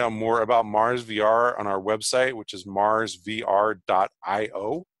can find out more about MarsVR on our website, which is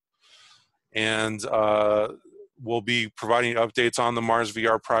marsvr.io. And we'll be providing updates on the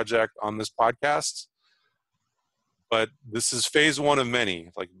MarsVR project on this podcast. But this is phase 1 of many.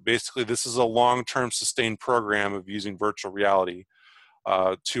 Like, basically, this is a long-term sustained program of using virtual reality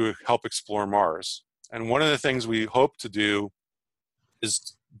to help explore Mars. And one of the things we hope to do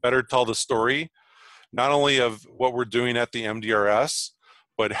is better tell the story, not only of what we're doing at the MDRS,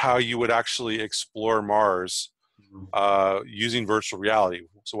 but how you would actually explore Mars using virtual reality.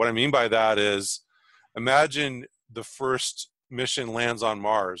 So what I mean by that is, imagine the first mission lands on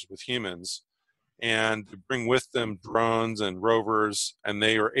Mars with humans, and bring with them drones and rovers, and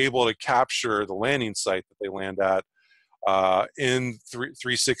they are able to capture the landing site that they land at in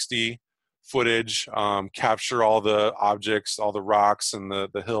 360 footage, capture all the objects, all the rocks and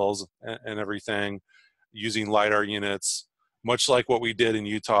the hills and everything using LiDAR units, much like what we did in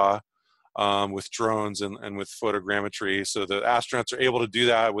Utah with drones and with photogrammetry. So the astronauts are able to do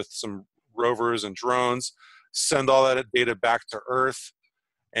that with some rovers and drones, send all that data back to Earth,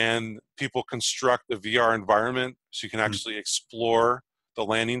 and people construct a VR environment so you can actually explore the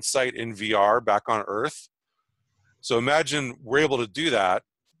landing site in VR back on Earth. So imagine we're able to do that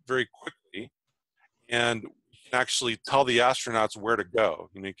very quickly, and you can actually tell the astronauts where to go.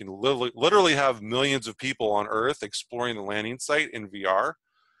 You know, you can literally have millions of people on Earth exploring the landing site in VR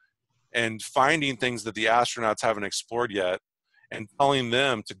and finding things that the astronauts haven't explored yet and telling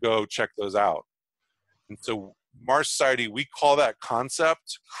them to go check those out. And so Mars Society, we call that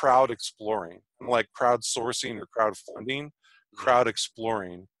concept crowd exploring, like crowdsourcing or crowdfunding, crowd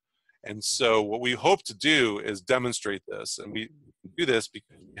exploring. And so what we hope to do is demonstrate this. And we do this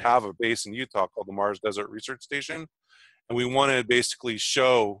because we have a base in Utah called the Mars Desert Research Station. And we want to basically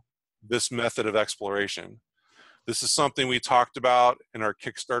show this method of exploration. This is something we talked about in our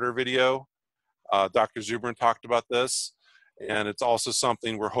Kickstarter video. Dr. Zubrin talked about this. And it's also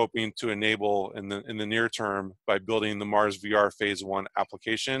something we're hoping to enable in the near term by building the MarsVR Phase 1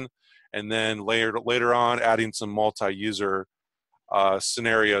 application. And then later on, adding some multi-user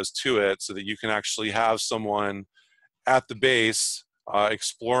scenarios to it so that you can actually have someone at the base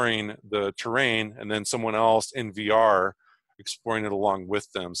exploring the terrain and then someone else in VR exploring it along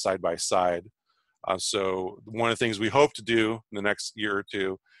with them side by side. So one of the things we hope to do in the next year or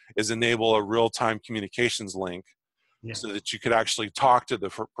two is enable a real-time communications link so that you could actually talk to the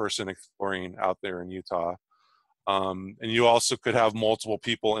person exploring out there in Utah. And you also could have multiple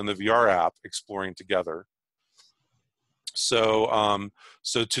people in the VR app exploring together. So,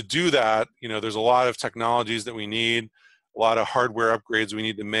 so to do that, you know, there's a lot of technologies that we need, a lot of hardware upgrades we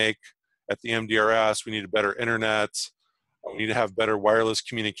need to make at the MDRS. We need a better internet. We need to have better wireless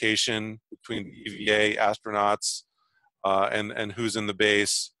communication between the EVA astronauts and who's in the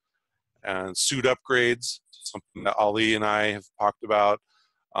base, and suit upgrades, something that Ali and I have talked about.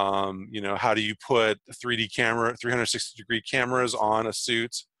 You know, how do you put 3D camera, 360-degree cameras on a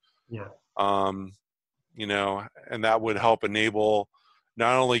suit? Yeah. You know, and that would help enable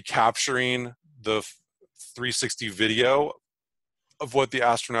not only capturing the 360 video of what the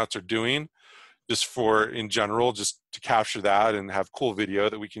astronauts are doing, just for in general, just to capture that and have cool video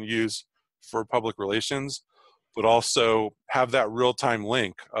that we can use for public relations, but also have that real-time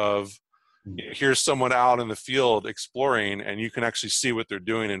link of, you know, here's someone out in the field exploring, and you can actually see what they're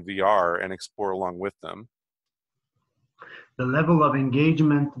doing in VR and explore along with them. The level of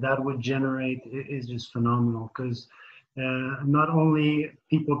engagement that would generate is just phenomenal, because not only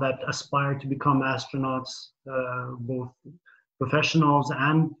people that aspire to become astronauts, both professionals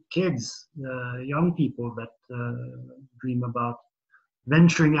and kids, young people that dream about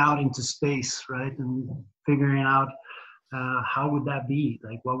venturing out into space, right? And figuring out how would that be?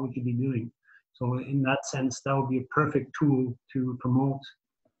 Like, what would you be doing? So in that sense, that would be a perfect tool to promote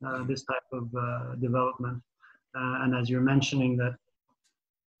this type of development. And as you're mentioning, that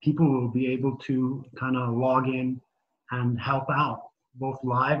people will be able to kind of log in and help out, both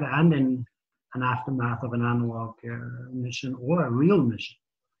live and in an aftermath of an analog mission or a real mission.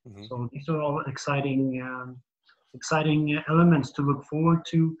 Mm-hmm. So these are all exciting elements to look forward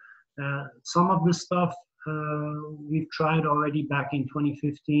to. Some of this stuff we've tried already back in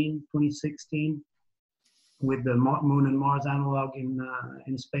 2015, 2016 with the Moon and Mars analog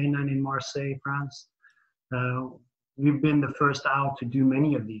in Spain and in Marseille, France. We've been the first out to do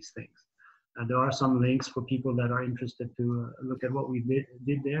many of these things. There are some links for people that are interested to look at what we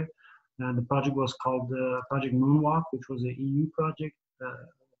did there. The project was called Project Moonwalk, which was an EU project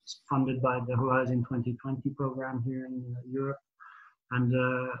funded by the Horizon 2020 program here in Europe. And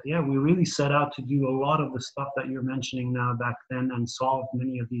yeah, we really set out to do a lot of the stuff that you're mentioning now back then and solve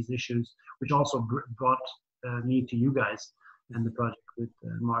many of these issues, which also brought me to you guys and the project with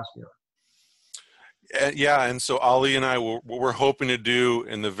MarsVR. Yeah, and so Ali and I, what we're hoping to do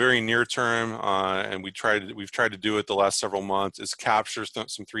in the very near term, and we've tried to do it the last several months, is capture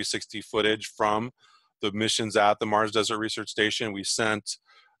some 360 footage from the missions at the Mars Desert Research Station. We sent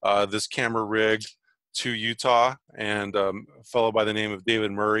this camera rig to Utah, and a fellow by the name of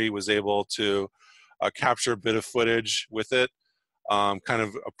David Murray was able to capture a bit of footage with it, kind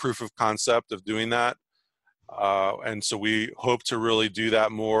of a proof of concept of doing that. And so we hope to really do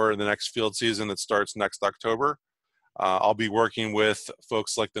that more in the next field season that starts next October. I'll be working with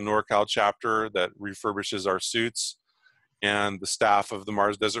folks like the NorCal chapter that refurbishes our suits, and the staff of the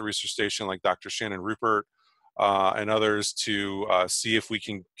Mars Desert Research Station like Dr. Shannon Rupert and others to see if we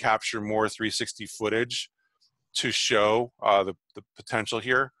can capture more 360 footage to show the potential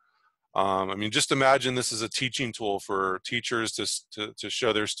here. I mean, just imagine this is a teaching tool for teachers to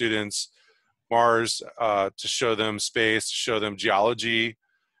show their students Mars, to show them space, to show them geology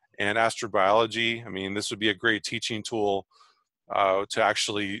and astrobiology. I mean, this would be a great teaching tool to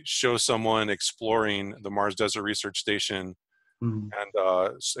actually show someone exploring the Mars Desert Research Station Mm.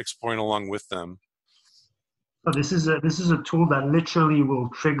 and exploring along with them. So this is a tool that literally will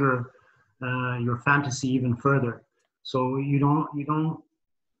trigger your fantasy even further. So you're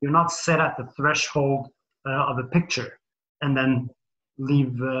not set at the threshold of a picture and then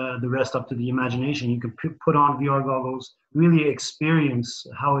leave the rest up to the imagination. You can put on VR goggles, really experience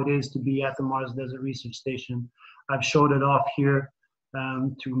how it is to be at the Mars Desert Research Station. I've showed it off here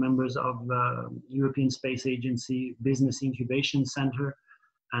to members of the European Space Agency Business Incubation Center,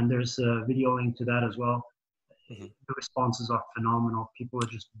 and there's a video link to that as well. Mm-hmm. The responses are phenomenal. People are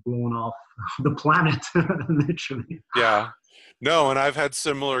just blown off the planet, literally. Yeah. No, and I've had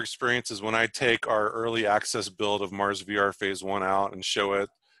similar experiences when I take our early access build of MarsVR Phase 1 out and show it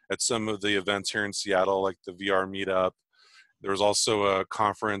at some of the events here in Seattle, like the VR meetup. There was also a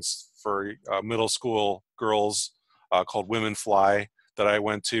conference for middle school girls called Women Fly that I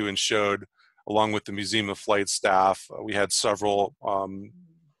went to and showed along with the Museum of Flight staff. We had several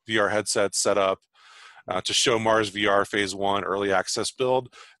VR headsets set up to show MarsVR Phase 1 early access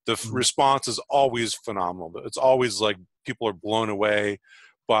build. The response is always phenomenal. It's always like people are blown away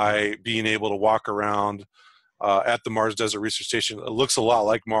by being able to walk around at the Mars Desert Research Station. It looks a lot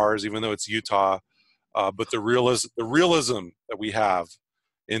like Mars, even though it's Utah. But the realism that we have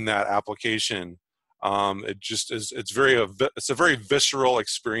in that application, it just is. It's a very visceral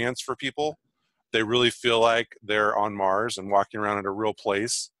experience for people. They really feel like they're on Mars and walking around in a real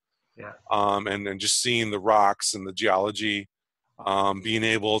place. Yeah. And just seeing the rocks and the geology, being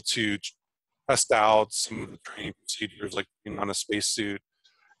able to test out some of the training procedures like being on a spacesuit.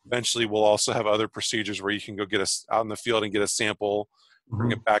 Eventually, we'll also have other procedures where you can go get out in the field and get a sample,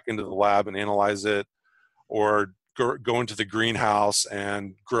 bring it back into the lab and analyze it, or go into the greenhouse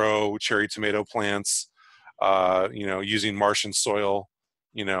and grow cherry tomato plants, using Martian soil,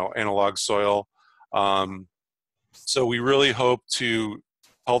 analog soil. So we really hope to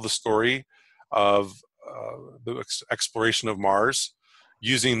tell the story of the exploration of Mars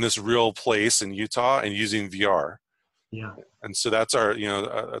using this real place in Utah and using VR. Yeah. And so that's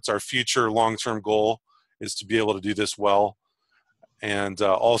our future long-term goal, is to be able to do this well. And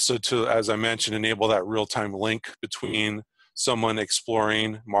also to, as I mentioned, enable that real-time link between someone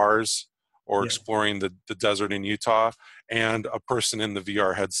exploring Mars or exploring the desert in Utah and a person in the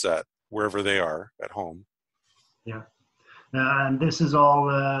VR headset, wherever they are at home. Yeah. And this is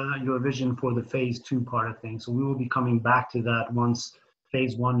all your vision for the Phase 2 part of things. So we will be coming back to that once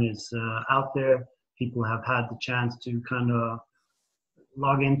Phase 1 is out there. People have had the chance to kind of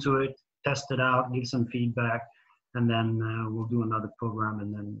log into it, test it out, give some feedback, and then we'll do another program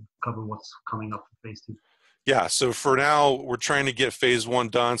and then cover what's coming up for Phase 2. Yeah, so for now, we're trying to get Phase 1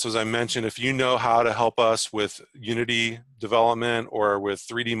 done. So as I mentioned, if you know how to help us with Unity development or with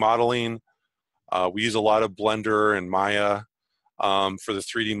 3D modeling, we use a lot of Blender and Maya for the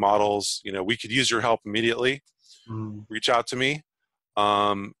 3D models. We could use your help immediately. Reach out to me.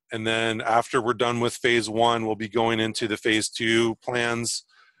 And then after we're done with Phase 1, we'll be going into the Phase 2 plans.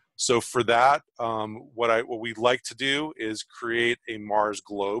 So for that, what we'd like to do is create a Mars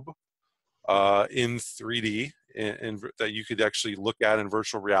globe in 3D that you could actually look at in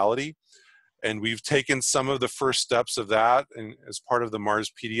virtual reality. And we've taken some of the first steps of that as part of the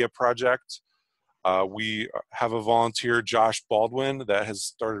Marspedia project. We have a volunteer, Josh Baldwin, that has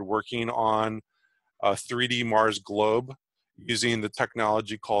started working on a 3D Mars globe using the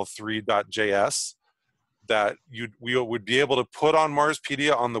technology called 3.js that we would be able to put on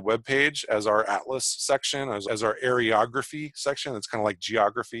Marspedia on the webpage as our Atlas section, as our areography section. It's kind of like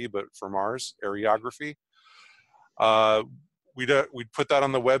geography, but for Mars, areography. We'd put that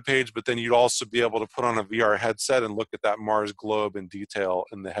on the webpage, but then you'd also be able to put on a VR headset and look at that Mars globe in detail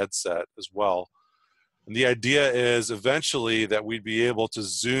in the headset as well. And the idea is eventually that we'd be able to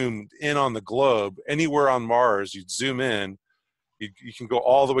zoom in on the globe. Anywhere on Mars, you'd zoom in, you can go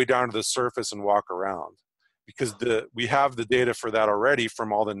all the way down to the surface and walk around. Because we have the data for that already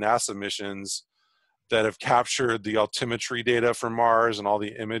from all the NASA missions that have captured the altimetry data from Mars and all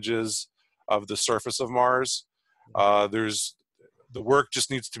the images of the surface of Mars. The work just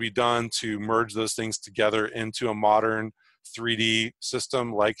needs to be done to merge those things together into a modern 3D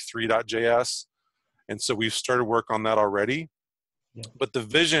system like 3.js. And so we've started work on that already. Yeah. But the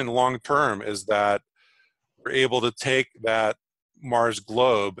vision long term is that we're able to take that Mars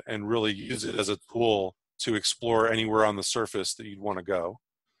globe and really use it as a tool to explore anywhere on the surface that you'd want to go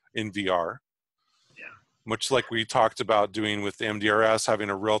in VR. Yeah. Much like we talked about doing with the MDRS, having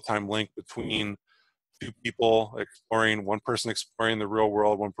a real-time link between two people exploring, one person exploring the real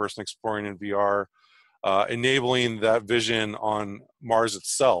world, one person exploring in VR. enabling that vision on Mars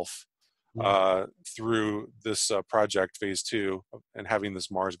itself through this project phase 2 and having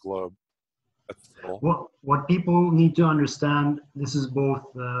this Mars globe. That's cool. What people need to understand, this is both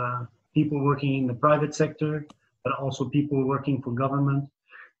people working in the private sector, but also people working for government,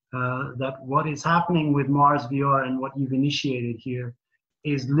 that what is happening with MarsVR and what you've initiated here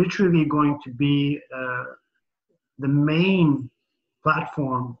is literally going to be the main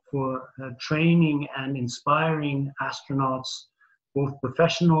platform for training and inspiring astronauts, both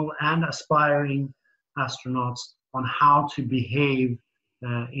professional and aspiring astronauts, on how to behave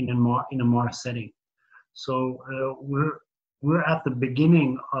in a Mars setting. So we're at the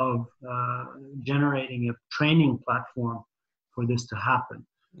beginning of generating a training platform for this to happen.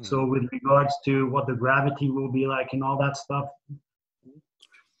 So with regards to what the gravity will be like and all that stuff,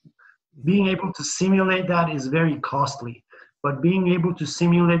 being able to simulate that is very costly. But being able to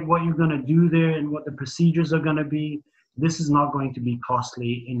simulate what you're going to do there and what the procedures are going to be, this is not going to be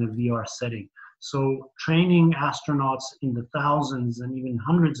costly in a VR setting. So training astronauts in the thousands and even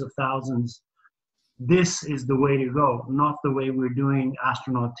hundreds of thousands, this is the way to go, not the way we're doing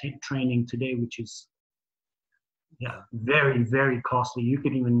astronaut training today, which is very, very costly. You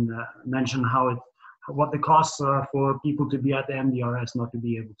could even mention what the costs are for people to be at the MDRS, not to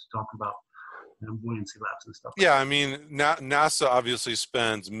be able to talk about buoyancy labs and stuff. Yeah, I mean, NASA obviously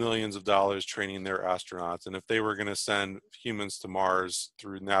spends millions of dollars training their astronauts, and if they were going to send humans to Mars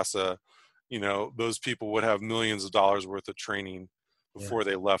through NASA, you know, those people would have millions of dollars worth of training before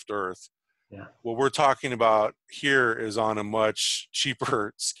they left Earth. Yeah. What we're talking about here is on a much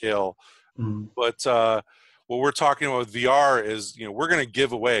cheaper scale, but what we're talking about with VR is, you know, we're going to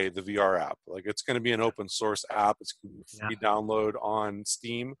give away the VR app. Like, it's going to be an open source app. It's going to be free download on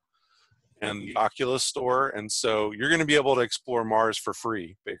Steam and the Oculus Store, and so you're going to be able to explore Mars for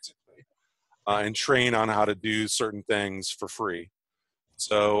free, basically, and train on how to do certain things for free.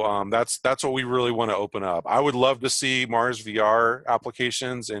 So that's what we really want to open up. I would love to see Mars VR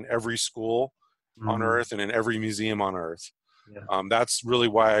applications in every school on Earth and in every museum on Earth. Yeah. That's really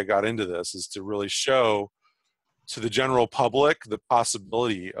why I got into this, is to really show to the general public the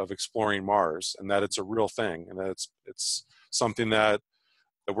possibility of exploring Mars, and that it's a real thing, and that it's something that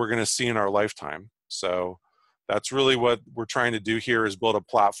we're going to see in our lifetime. So that's really what we're trying to do here, is build a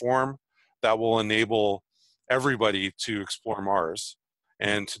platform that will enable everybody to explore Mars,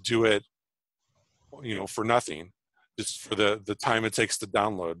 and to do it, you know, for nothing, just for the time it takes to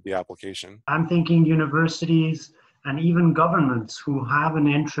download the application. I'm thinking universities and even governments who have an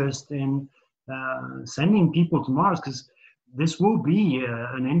interest in sending people to Mars, because this will be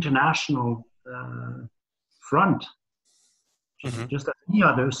an international front, just like any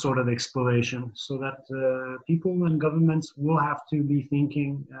other sort of exploration, so that people and governments will have to be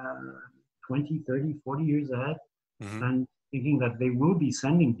thinking 20, 30, 40 years ahead, and thinking that they will be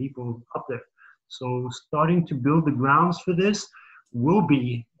sending people up there. So starting to build the grounds for this will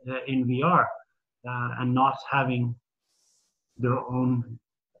be in VR, and not having their own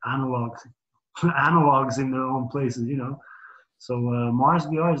analogs in their own places, you know. So Mars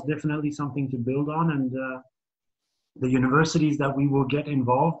VR is definitely something to build on, and the universities that we will get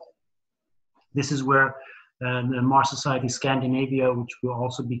involved, this is where the Mars Society Scandinavia, which will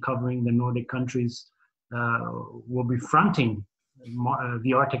also be covering the Nordic countries, will be fronting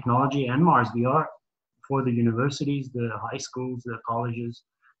VR technology and Mars VR for the universities, the high schools, the colleges,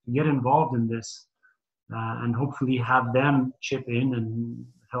 to get involved in this, and hopefully have them chip in and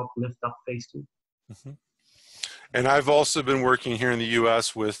help lift up phase 2. And I've also been working here in the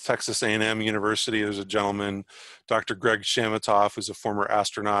U.S. with Texas A&M University. There's a gentleman, Dr. Greg Shamatoff, who's a former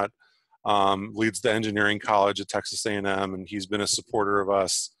astronaut, leads the engineering college at Texas A&M, and he's been a supporter of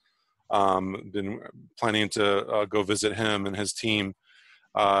us. Been planning to go visit him and his team.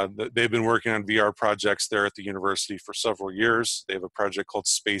 They've been working on VR projects there at the university for several years. They have a project called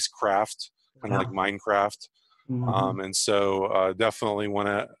Spacecraft, kind of like Minecraft. And so definitely want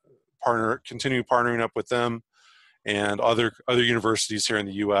to continue partnering up with them and other universities here in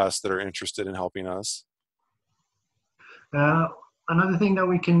the U.S. that are interested in helping us. Another thing that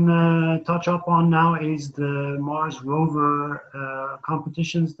we can touch up on now is the Mars rover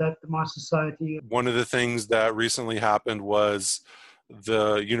competitions that the Mars Society. One of the things that recently happened was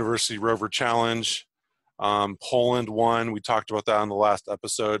the University Rover Challenge. Poland won. We talked about that on the last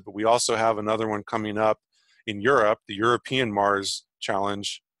episode, but we also have another one coming up in Europe, the European Mars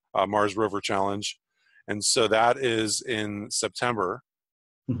Challenge, Mars Rover Challenge. And so that is in September.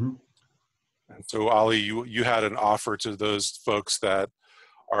 And so, Ali, you had an offer to those folks that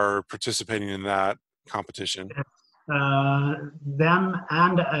are participating in that competition. Them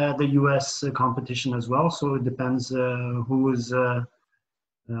and the US competition as well. So it depends who's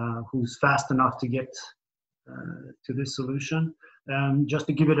fast enough to get to this solution. Just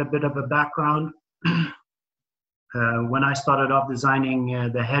to give it a bit of a background, when I started off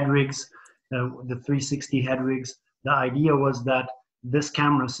designing the head rigs, the 360 head rigs, the idea was that this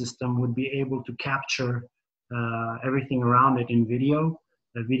camera system would be able to capture everything around it in video.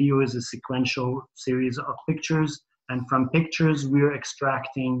 The video is a sequential series of pictures, and from pictures we're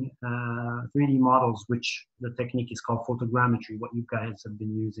extracting 3D models, which the technique is called photogrammetry, what you guys have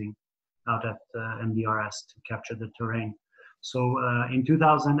been using out at MDRS to capture the terrain. So in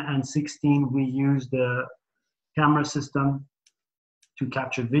 2016 we used the camera system to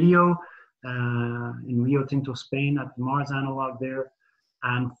capture video in Rio Tinto, Spain, at the Mars analog there.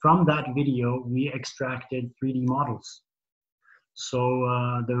 And from that video, we extracted 3D models.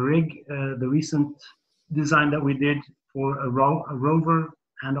 So the rig, the recent design that we did for a rover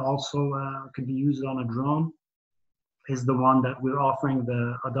and also could be used on a drone is the one that we're offering,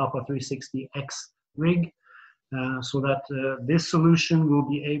 the ADAPA 360X rig. So that this solution will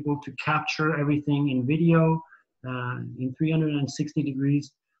be able to capture everything in video in 360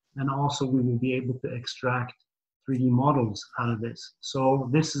 degrees, and also we will be able to extract 3D models out of this. So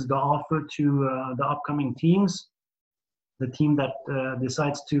this is the offer to the upcoming teams. The team that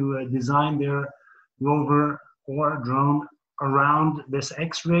decides to design their rover or drone around this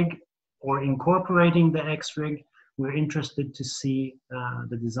X-rig or incorporating the X-rig, we're interested to see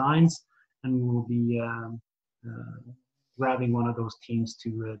the designs, and we will be grabbing one of those teams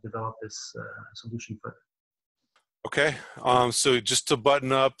to develop this solution further. Okay, so just to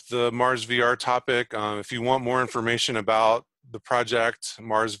button up the MarsVR topic, if you want more information about the project,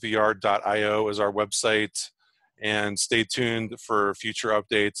 marsvr.io is our website, and stay tuned for future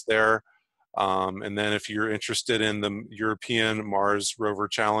updates there. And then if you're interested in the European Mars Rover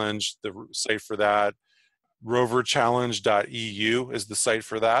Challenge, the site for that, roverchallenge.eu is the site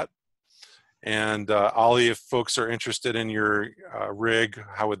for that. And Ali, if folks are interested in your rig,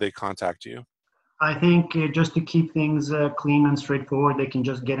 how would they contact you? I think just to keep things clean and straightforward, they can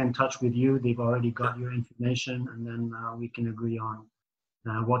just get in touch with you. They've already got your information, and then we can agree on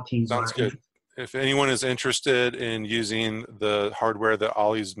what teams Sounds are good. interested. If anyone is interested in using the hardware that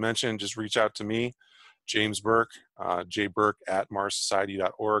Ali's mentioned, just reach out to me, James Burk,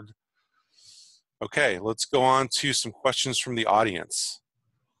 jburk@marssociety.org. Okay, let's go on to some questions from the audience.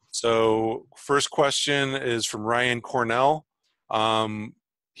 So first question is from Ryan Cornell.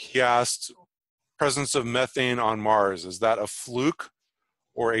 He asked, presence of methane on Mars, is that a fluke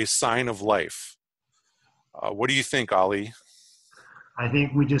or a sign of life? What do you think, Ali? I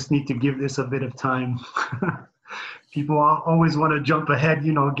think we just need to give this a bit of time. People always want to jump ahead,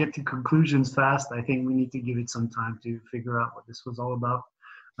 you know, get to conclusions fast. I think we need to give it some time to figure out what this was all about.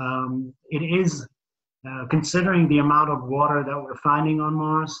 It is, considering the amount of water that we're finding on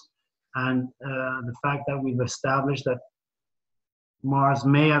Mars and the fact that we've established that Mars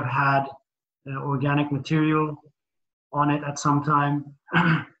may have had organic material on it at some time,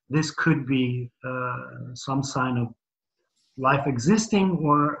 this could be some sign of life existing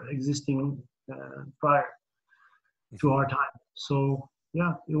or existing prior to our time. So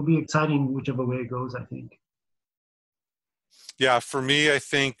yeah, it will be exciting whichever way it goes, I think. Yeah, for me, I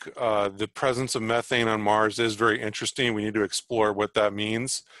think the presence of methane on Mars is very interesting. We need to explore what that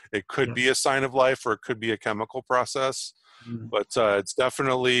means. It could be a sign of life, or it could be a chemical process, but it's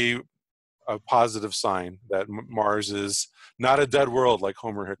definitely a positive sign that Mars is not a dead world, like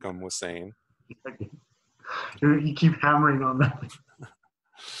Homer Hickam was saying. You keep hammering on that.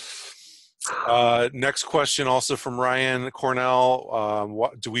 Next question, also from Ryan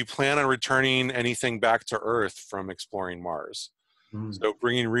Cornell. Do we plan on returning anything back to Earth from exploring Mars? So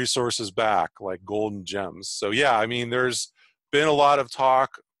bringing resources back, like golden gems. So yeah, I mean, there's been a lot of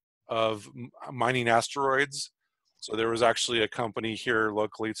talk of mining asteroids. So there was actually a company here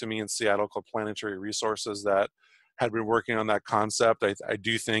locally to me in Seattle called Planetary Resources that had been working on that concept. I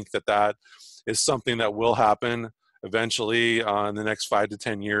do think that that is something that will happen eventually in the next 5 to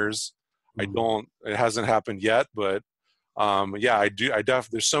 10 years. It hasn't happened yet, but yeah,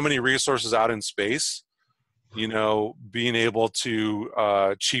 there's so many resources out in space, you know, being able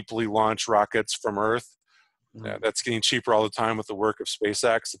to cheaply launch rockets from Earth. That's getting cheaper all the time with the work of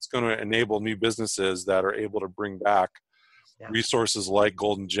SpaceX. It's going to enable new businesses that are able to bring back resources like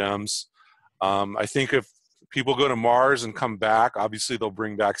golden gems. I think if people go to Mars and come back, obviously they'll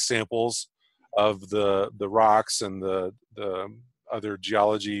bring back samples of the rocks and the other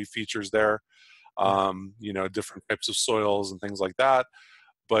geology features there, you know, different types of soils and things like that.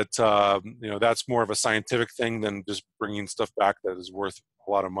 but you know, that's more of a scientific thing than just bringing stuff back that is worth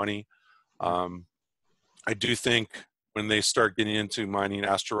a lot of money. I do think when they start getting into mining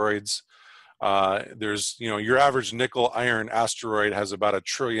asteroids, there's, you know, your average nickel iron asteroid has about $1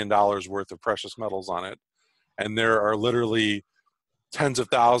 trillion worth of precious metals on it, and there are literally tens of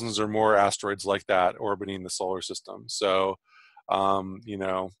thousands or more asteroids like that orbiting the solar system. So you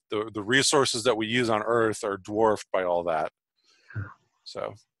know, the resources that we use on Earth are dwarfed by all that.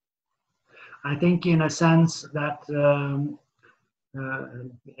 So I think in a sense that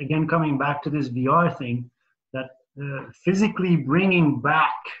again, coming back to this VR thing, that physically bringing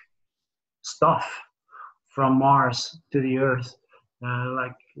back stuff from Mars to the Earth,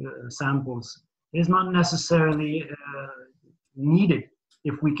 like samples, is not necessarily needed.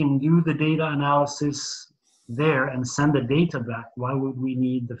 If we can do the data analysis there and send the data back, why would we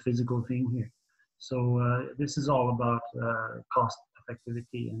need the physical thing here? So this is all about cost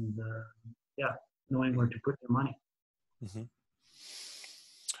effectivity and yeah, knowing where to put your money. mm-hmm.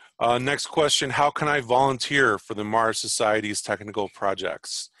 Next question, how can I volunteer for the Mars Society's technical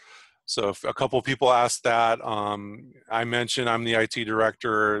projects? So if a couple people asked that. I mentioned I'm the IT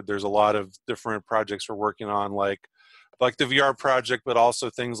director. There's a lot of different projects we're working on, like the VR project, but also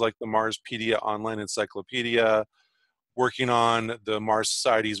things like the Marspedia online encyclopedia, working on the Mars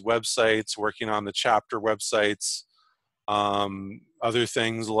Society's websites, working on the chapter websites, other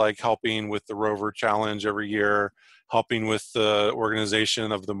things like helping with the rover challenge every year, helping with the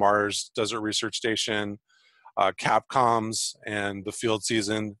organization of the Mars Desert Research Station, Capcoms and the field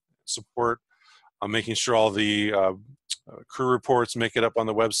season support, making sure all the crew reports make it up on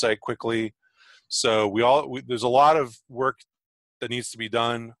the website quickly. So there's a lot of work that needs to be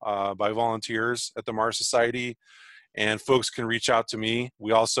done by volunteers at the Mars Society, and folks can reach out to me.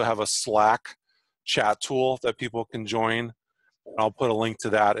 We also have a Slack chat tool that people can join, and I'll put a link to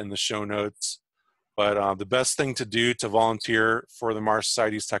that in the show notes. But the best thing to do to volunteer for the Mars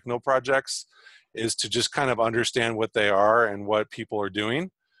Society's techno projects is to just kind of understand what they are and what people are doing,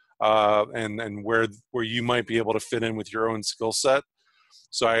 and where you might be able to fit in with your own skill set.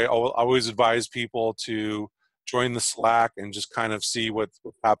 So I always advise people to join the Slack and just kind of see what's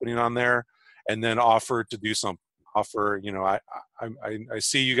happening on there, and then offer to do something. Offer, you know, I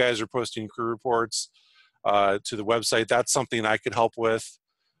see you guys are posting crew reports to the website. That's something I could help with.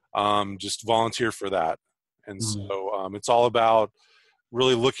 Just volunteer for that. And so it's all about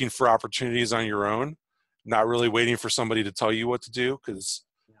really looking for opportunities on your own, not really waiting for somebody to tell you what to do, because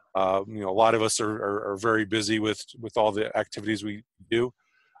you know, a lot of us are very busy with all the activities we do.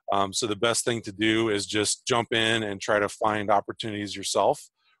 So the best thing to do is just jump in and try to find opportunities yourself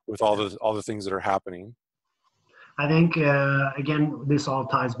with all the things that are happening. I think, again, this all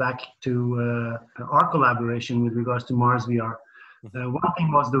ties back to our collaboration with regards to MarsVR. One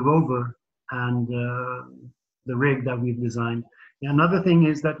thing was the rover and the rig that we've designed. Another thing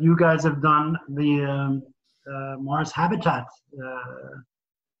is that you guys have done the Mars Habitat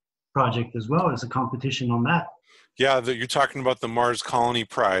project as well as a competition on that. Yeah, you're talking about the Mars Colony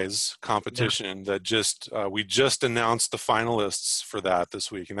Prize competition that we just announced the finalists for that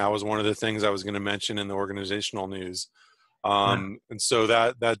this week, and that was one of the things I was going to mention in the organizational news. And so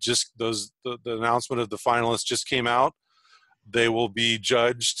the announcement of the finalists just came out. They will be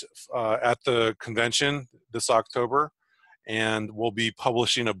judged at the convention this October, and we'll be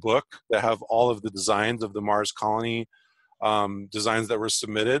publishing a book that have all of the designs of the Mars Colony designs that were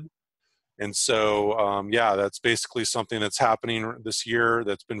submitted. And so, yeah, that's basically something that's happening this year.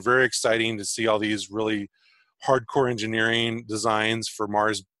 That's been very exciting to see all these really hardcore engineering designs for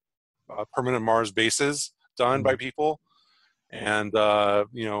Mars, permanent Mars bases done by people. And,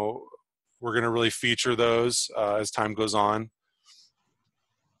 you know, we're going to really feature those as time goes on.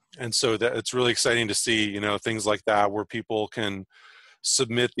 And so that it's really exciting to see, you know, things like that where people can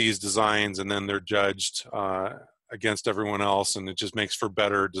submit these designs and then they're judged against everyone else, and it just makes for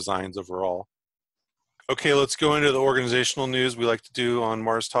better designs overall. Okay, let's go into the organizational news we like to do on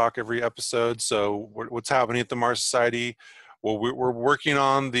Mars Talk every episode. So what's happening at the Mars Society? Well, we're working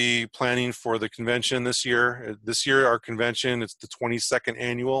on the planning for the convention this year. This year, our convention, it's the 22nd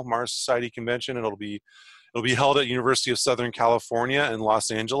annual Mars Society convention, and it'll be held at University of Southern California in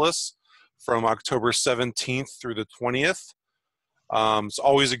Los Angeles from October 17th through the 20th. It's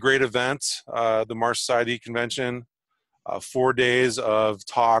always a great event, the Mars Society convention. 4 days of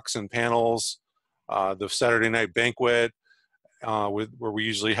talks and panels, the Saturday night banquet, where we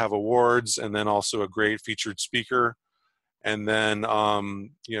usually have awards, and then also a great featured speaker. And then,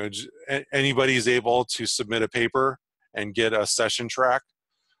 you know, anybody's able to submit a paper and get a session track.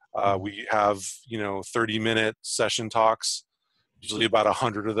 We have, you know, 30-minute session talks, usually about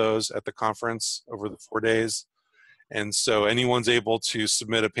 100 of those at the conference over the 4 days. And so anyone's able to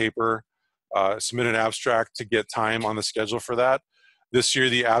submit a paper, submit an abstract to get time on the schedule for that. This year,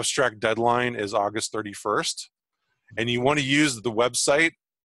 the abstract deadline is August 31st. And you want to use the website,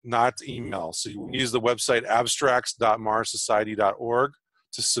 not email. So you use the website abstracts.marssociety.org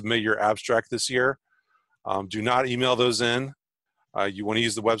to submit your abstract this year. Do not email those in. You want to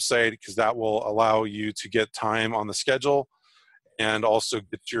use the website because that will allow you to get time on the schedule and also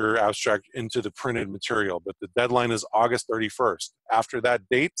get your abstract into the printed material. But the deadline is August 31st. After that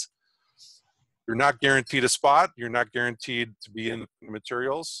date, you're not guaranteed a spot. You're not guaranteed to be in the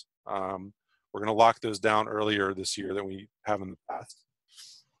materials. We're going to lock those down earlier this year than we have in the past.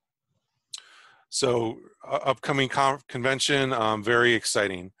 So upcoming convention, very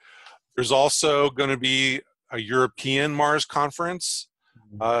exciting. There's also going to be a European Mars conference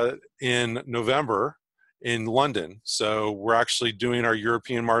in November in London. So we're actually doing our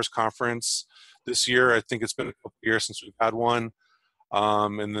European Mars conference this year. I think it's been a couple of years since we've had one.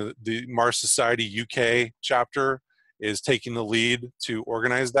 And the Mars Society UK chapter is taking the lead to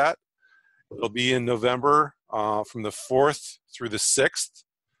organize that. It'll be in November from the 4th through the 6th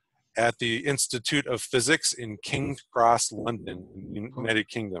at the Institute of Physics in King's Cross, London, in the United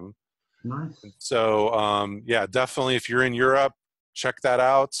Kingdom. Nice. So yeah, definitely if you're in Europe, check that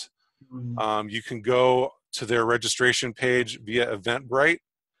out. You can go to their registration page via Eventbrite.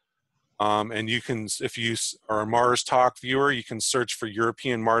 And you can, if you are a Mars Talk viewer, you can search for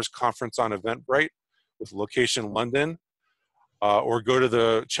European Mars Conference on Eventbrite with location London, or go to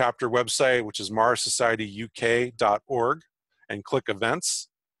the chapter website, which is marssocietyuk.org, and click events.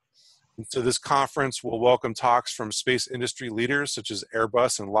 And so this conference will welcome talks from space industry leaders such as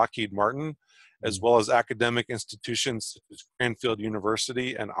Airbus and Lockheed Martin, as well as academic institutions such as Cranfield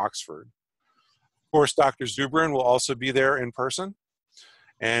University and Oxford. Of course, Dr. Zubrin will also be there in person.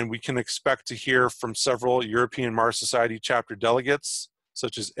 And we can expect to hear from several European Mars Society chapter delegates,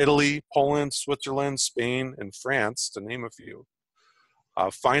 such as Italy, Poland, Switzerland, Spain, and France, to name a few.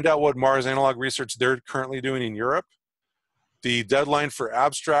 Find out what Mars analog research they're currently doing in Europe. The deadline for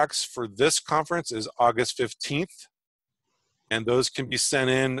abstracts for this conference is August 15th, and those can be sent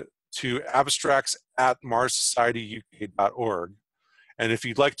in to abstracts@marssocietyuk.org. And if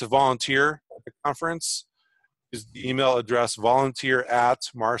you'd like to volunteer at the conference, is the email address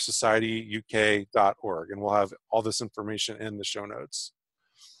volunteer@marssocietyuk.org, and we'll have all this information in the show notes.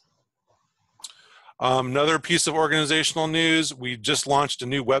 Another piece of organizational news, we just launched a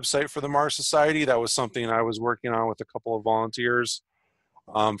new website for the Mars Society. That was something I was working on with a couple of volunteers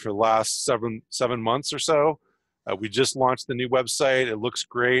for the last seven months or so. We just launched the new website. It looks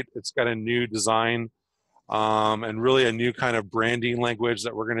great. It's got a new design and really a new kind of branding language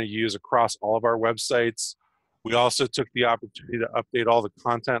that we're going to use across all of our websites. We also took the opportunity to update all the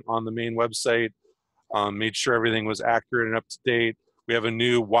content on the main website, made sure everything was accurate and up to date. We have a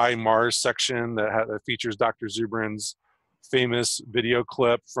new Why Mars section that features Dr. Zubrin's famous video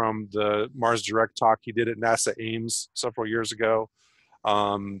clip from the Mars Direct talk he did at NASA Ames several years ago.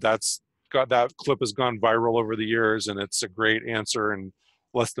 That clip has gone viral over the years, and it's a great answer in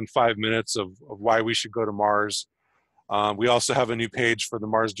less than 5 minutes of why we should go to Mars. We also have a new page for the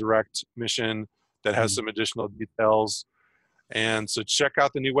Mars Direct mission that has some additional details. And so check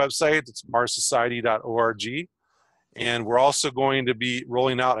out the new website. It's marssociety.org. And we're also going to be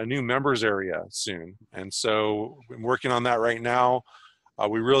rolling out a new members area soon. And so I'm working on that right now.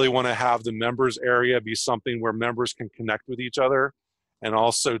 We really want to have the members area be something where members can connect with each other and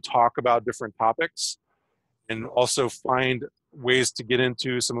also talk about different topics, and also find ways to get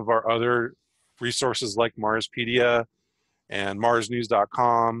into some of our other resources like Marspedia and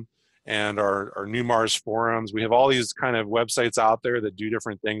marsnews.com and our new Mars forums. We have all these kind of websites out there that do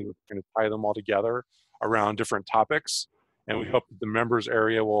different things. We're going to tie them all together around different topics. And we hope that the members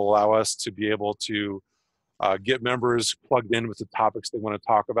area will allow us to be able to get members plugged in with the topics they want to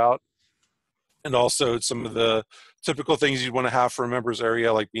talk about. And also some of the typical things you'd want to have for a members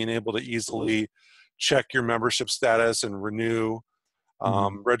area, like being able to easily check your membership status and renew,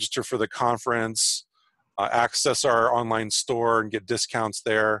 register for the conference, access our online store and get discounts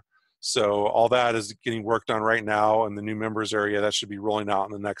there. So all that is getting worked on right now in the new members area. That should be rolling out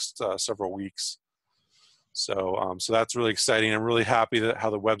in the next several weeks. So that's really exciting. I'm really happy that how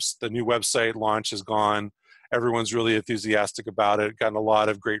the new website launch has gone. Everyone's really enthusiastic about it. Gotten a lot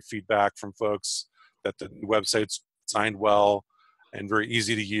of great feedback from folks that the new website's designed well and very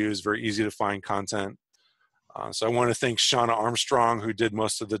easy to use, very easy to find content. So I want to thank Shauna Armstrong, who did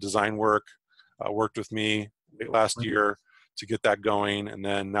most of the design work, worked with me late last year to get that going, and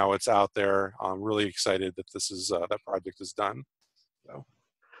then now it's out there. I'm really excited that this is that project is done. So.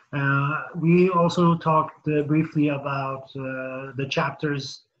 We also talked briefly about the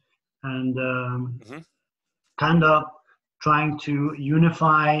chapters and kind of trying to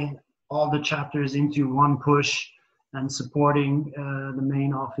unify all the chapters into one push and supporting the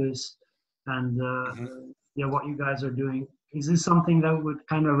main office and yeah, what you guys are doing. Is this something that would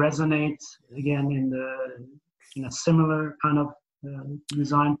kind of resonate again in a similar kind of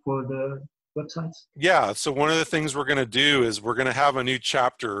design for the websites? Yeah, so one of the things we're going to do is we're going to have a new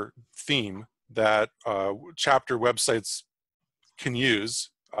chapter theme that chapter websites can use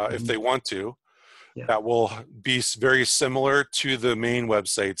if they want to. Yeah. That will be very similar to the main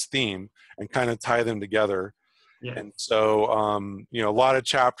website's theme and kind of tie them together. Yeah. And so, you know, a lot of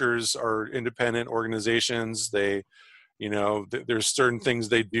chapters are independent organizations. They, you know, there's certain things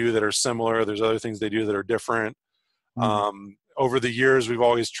they do that are similar. There's other things they do that are different. Over the years, we've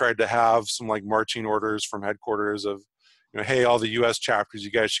always tried to have some like marching orders from headquarters of, you know, hey, all the U.S. chapters,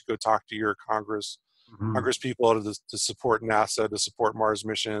 you guys should go talk to your Congress people to support NASA, to support Mars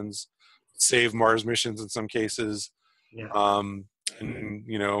missions, save Mars missions in some cases. Yeah. And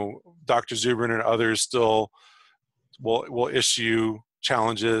you know, Dr. Zubrin and others still will issue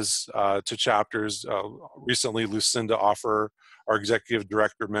challenges to chapters. Recently, Lucinda Offer, our executive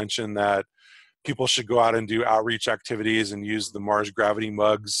director, mentioned that people should go out and do outreach activities and use the Mars gravity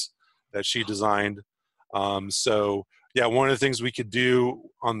mugs that she designed. So yeah, one of the things we could do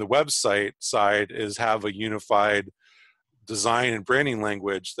on the website side is have a unified design and branding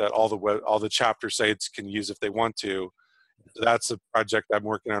language that all the chapter sites can use if they want to. So that's a project I'm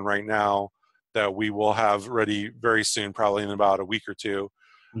working on right now that we will have ready very soon, probably in about a week or two,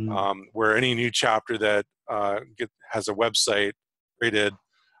 where any new chapter that has a website created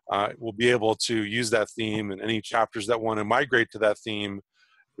will be able to use that theme, and any chapters that want to migrate to that theme,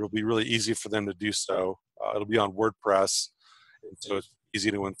 it'll be really easy for them to do so. It'll be on WordPress, and so it's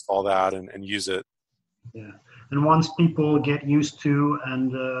easy to install that and use it. Yeah, and once people get used to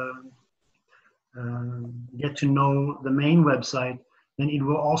and get to know the main website, then it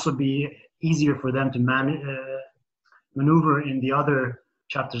will also be easier for them to maneuver in the other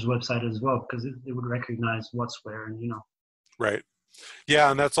chapter's website as well, because it would recognize what's where, and you know. Right. Yeah,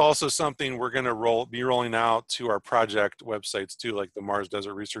 and that's also something we're going to be rolling out to our project websites too, like the Mars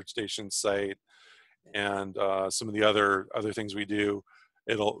Desert Research Station site and some of the other things we do.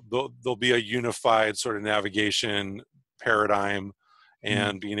 There'll be a unified sort of navigation paradigm,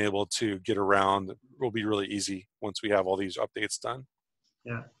 and being able to get around will be really easy once we have all these updates done.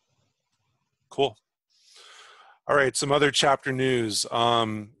 Yeah. Cool. All right, some other chapter news.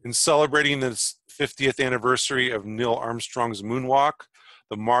 In celebrating this 50th anniversary of Neil Armstrong's moonwalk,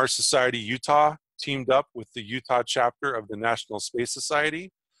 the Mars Society Utah teamed up with the Utah chapter of the National Space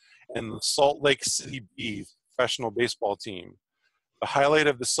Society and the Salt Lake City Bees professional baseball team. The highlight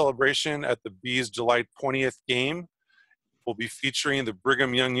of the celebration at the Bees' July 20th game will be featuring the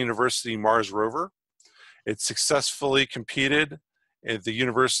Brigham Young University Mars rover. It successfully competed at the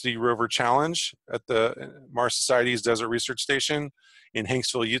University Rover Challenge at the Mars Society's Desert Research Station in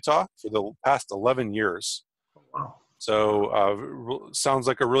Hanksville, Utah for the past 11 years. Wow. So sounds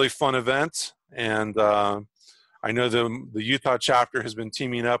like a really fun event. And I know the Utah chapter has been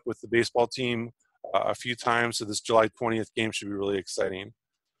teaming up with the baseball team a few times, so this July 20th game should be really exciting.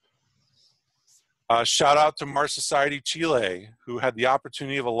 Shout out to Mars Society Chile, who had the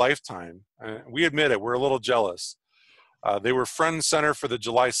opportunity of a lifetime. We admit it, we're a little jealous. They were front and center for the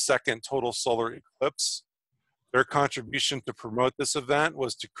July 2nd total solar eclipse. Their contribution to promote this event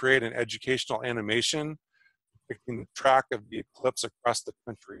was to create an educational animation depicting the track of the eclipse across the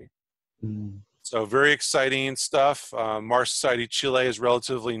country. So very exciting stuff. Mars Society Chile is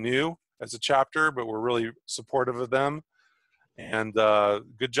relatively new as a chapter, but we're really supportive of them. And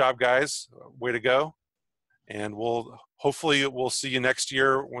good job, guys. Way to go. And hopefully we'll see you next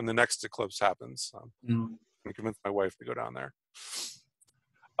year when the next eclipse happens. I'm going to convince my wife to go down there.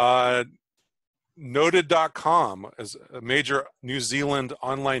 Noted.com is a major New Zealand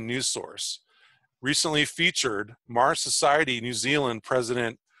online news source. Recently featured Mars Society New Zealand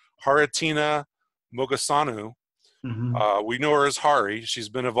President Haritina Mogasanu. We know her as Hari. She's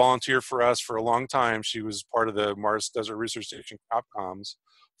been a volunteer for us for a long time. She was part of the Mars Desert Research Station Capcoms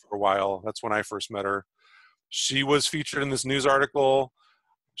for a while. That's when I first met her. She was featured in this news article.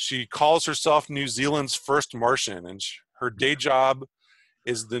 She calls herself New Zealand's first Martian, and her day job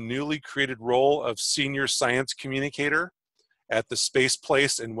is the newly created role of senior science communicator at the Space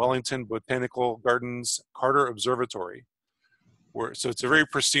Place in Wellington Botanical Gardens Carter Observatory. So it's a very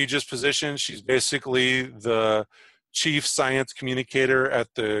prestigious position. She's basically the chief science communicator at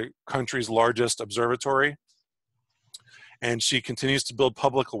the country's largest observatory. and she continues to build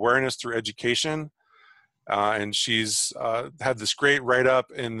public awareness through education. And she's had this great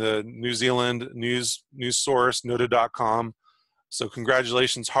write-up in the New Zealand news source, nota.com. So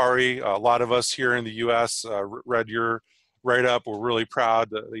congratulations, Hari. A lot of us here in the U.S. Read your write-up. We're really proud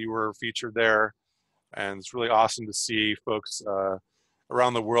that you were featured there. And it's really awesome to see folks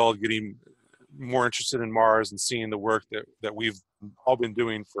around the world getting more interested in Mars and seeing the work that we've all been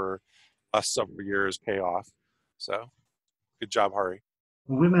doing for the last several years pay off. So good job, Hari.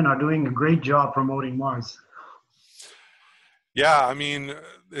 Women are doing a great job promoting Mars. Yeah, I mean,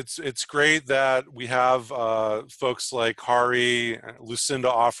 it's great that we have folks like Hari. Lucinda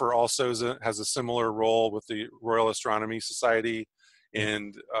Offer also has a similar role with the Royal Astronomy Society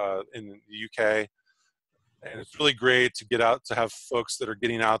in the UK. And it's really great to get out, to have folks that are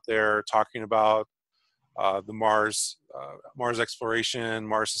getting out there talking about the Mars exploration,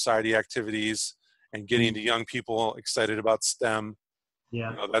 Mars Society activities, and getting the young people excited about STEM.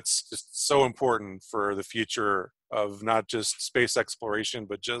 Yeah. You know, that's just so important for the future of not just space exploration,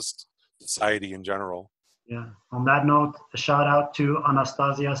 but just society in general. Yeah. On that note, a shout out to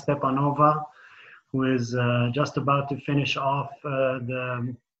Anastasia Stepanova, who is just about to finish off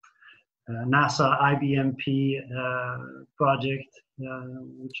the NASA IBMP project,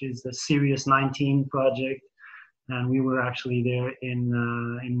 which is the Sirius 19 project. And we were actually there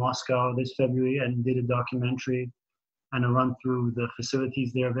in Moscow this February and did a documentary and a run through the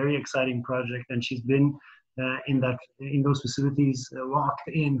facilities there. Very exciting project. And she's been in those facilities locked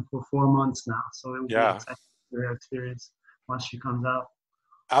in for 4 months now. So it will be exciting for her experience once she comes out.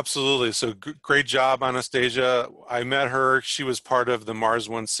 Absolutely. So great job, Anastasia. I met her. She was part of the Mars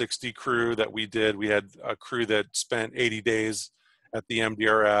 160 crew that we did. We had a crew that spent 80 days at the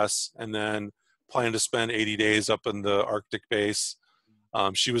MDRS and then planned to spend 80 days up in the Arctic base.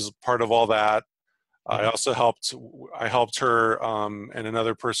 She was part of all that. I also helped her and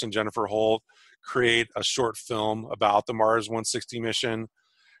another person, Jennifer Holt, create a short film about the Mars 160 mission.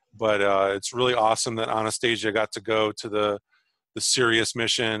 But it's really awesome that Anastasia got to go to the Sirius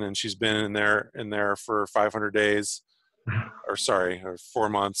mission, and she's been in there for 500 days, or 4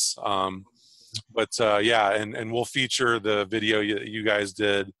 months. Yeah, and we'll feature the video you guys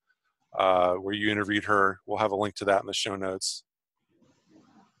did where you interviewed her. We'll have a link to that in the show notes.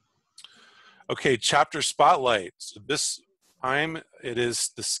 Okay, chapter spotlight. So this time it is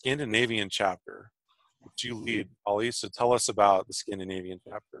the Scandinavian chapter, which you lead, Ali. So tell us about the Scandinavian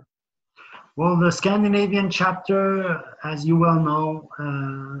chapter. Well, the Scandinavian chapter, as you well know,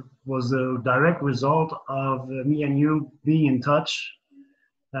 was a direct result of me and you being in touch,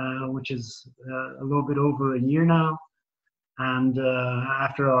 which is a little bit over a year now. And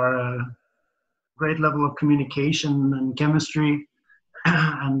after our great level of communication and chemistry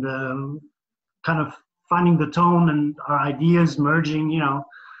and kind of finding the tone and our ideas merging,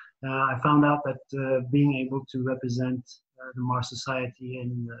 I found out that being able to represent the Mars Society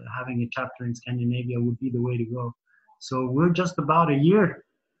and having a chapter in Scandinavia would be the way to go. So we're just about a year.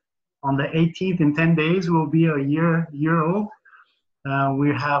 On the 18th, in 10 days, we'll be a year old. We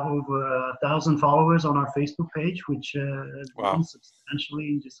have over 1,000 followers on our Facebook page, which has grown substantially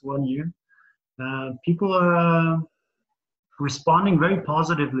in just 1 year. People are responding very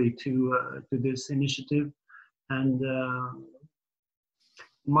positively to this initiative, and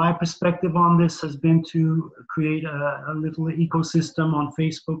my perspective on this has been to create a little ecosystem on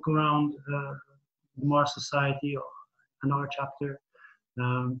Facebook around the Mars Society and our chapter,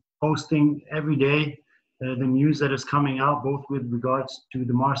 posting every day the news that is coming out, both with regards to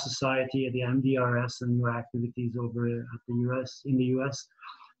the Mars Society, the MDRS, and your activities over in the US,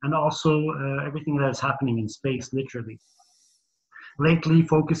 and also everything that is happening in space, literally. Lately,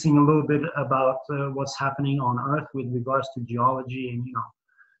 focusing a little bit about what's happening on Earth with regards to geology and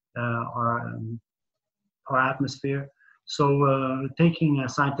our atmosphere. So taking a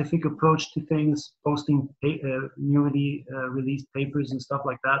scientific approach to things, posting newly released papers and stuff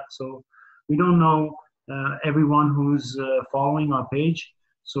like that. So we don't know everyone who's following our page.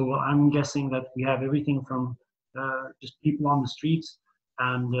 So I'm guessing that we have everything from just people on the streets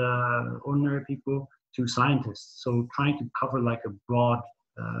and ordinary people to scientists. So trying to cover like a broad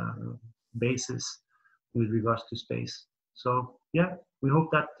basis with regards to space. So yeah, we hope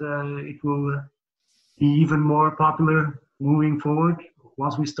that it will be even more popular moving forward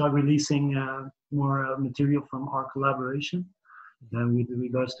once we start releasing more material from our collaboration with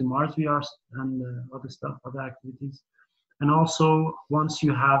regards to MarsVR and other stuff, other activities. And also, once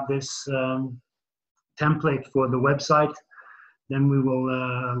you have this template for the website, then we will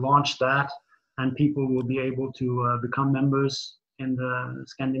launch that, and people will be able to become members in the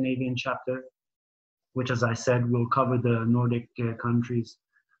Scandinavian chapter. which, as I said, will cover the Nordic countries.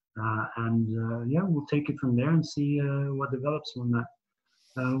 Yeah, we'll take it from there and see what develops from that.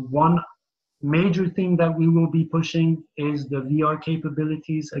 One major thing that we will be pushing is the VR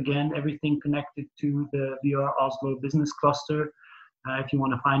capabilities. Again, everything connected to the VR Oslo business cluster. If you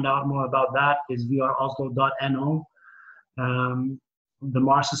want to find out more about that, is vroslo.no. The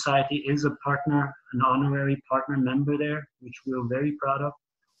Mars Society is a partner, an honorary partner member there, which we're very proud of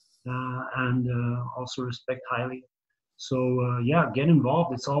and also respect highly. So yeah, get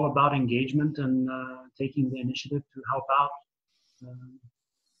involved. It's all about engagement and taking the initiative to help out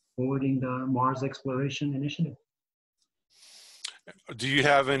forwarding the Mars Exploration Initiative. Do you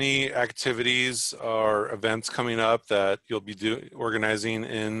have any activities or events coming up that you'll be organizing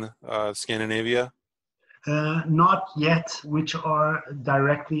in Scandinavia? Not yet, which are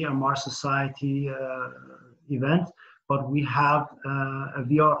directly a Mars Society event, but we have a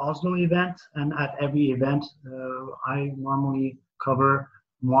VR Oslo event, and at every event, I normally cover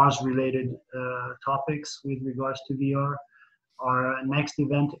Mars-related topics with regards to VR. Our next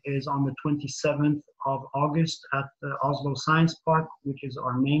event is on the 27th of August at the Oslo Science Park, which is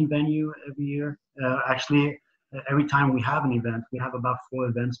our main venue every year. Actually, every time we have an event, we have about 4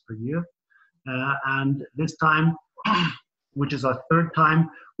 events per year. And this time, which is our 3rd time,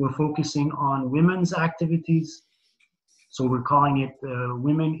 we're focusing on women's activities. So we're calling it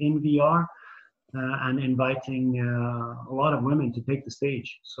Women in VR and inviting a lot of women to take the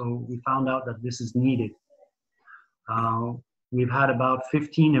stage. So we found out that this is needed. We've had about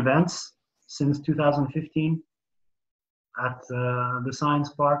 15 events since 2015 at the Science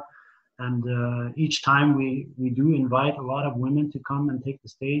Park. And each time we do invite a lot of women to come and take the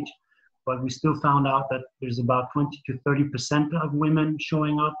stage. But we still found out that there's about 20 to 30% of women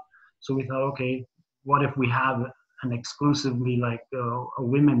showing up. So we thought, okay, what if we have an exclusively like a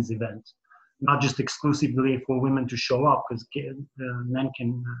women's event? Not just exclusively for women to show up, because men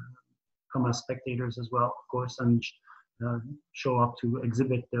can come as spectators as well, of course, and show up to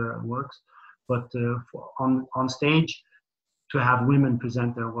exhibit their works, but on stage to have women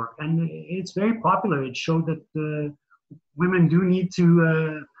present their work. And it's very popular. It showed that women do need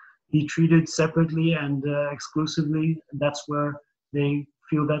to be treated separately and exclusively. That's where they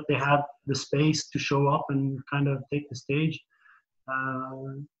feel that they have the space to show up and kind of take the stage.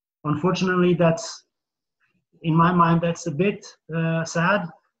 Unfortunately, that's, in my mind, that's a bit sad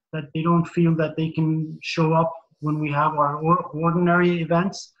that they don't feel that they can show up when we have our ordinary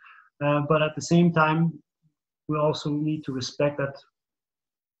events. But at the same time, we also need to respect that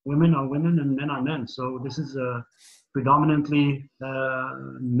women are women and men are men. So this is a predominantly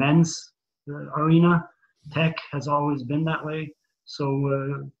men's arena. Tech has always been that way.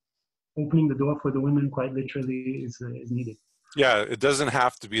 So opening the door for the women quite literally is needed. Yeah, it doesn't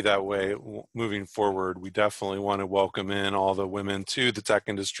have to be that way moving forward. We definitely want to welcome in all the women to the tech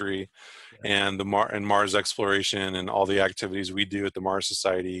industry and the Mars exploration and all the activities we do at the Mars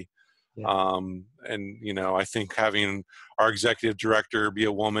Society. Yeah. And, you know, I think having our executive director be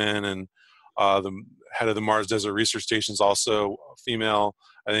a woman and the head of the Mars Desert Research Station is also female.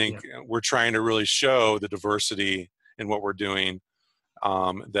 I think we're trying to really show the diversity in what we're doing,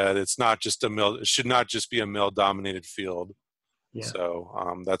 that it's not just it should not just be a male-dominated field. Yeah.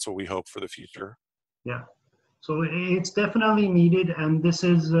 So that's what we hope for the future. Yeah. So it's definitely needed, and this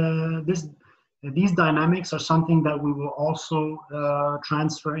is these dynamics are something that we will also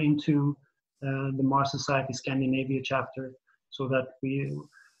transfer into the Mars Society Scandinavia chapter, so that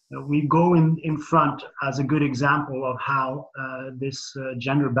we go in front as a good example of how this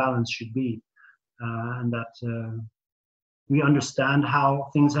gender balance should be, and that we understand how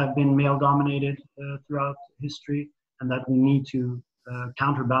things have been male-dominated throughout history, and that we need to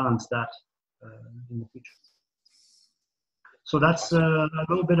counterbalance that in the future. So that's a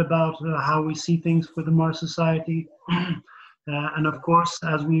little bit about how we see things for the Mars Society. And of course,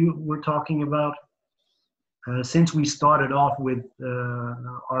 as we were talking about, since we started off with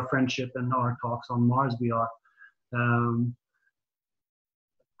our friendship and our talks on MarsVR,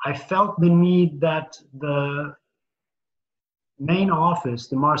 I felt the need that the main office,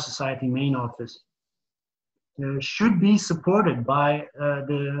 the Mars Society main office, should be supported by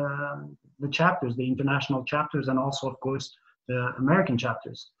the chapters, the international chapters, and also, of course, the American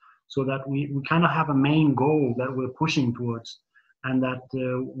chapters, so that we kind of have a main goal that we're pushing towards, and that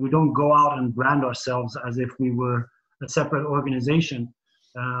we don't go out and brand ourselves as if we were a separate organization.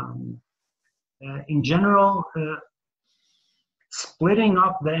 In general, splitting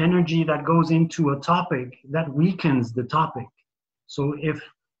up the energy that goes into a topic, that weakens the topic. So if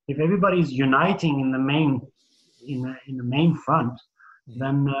everybody's uniting in the main front,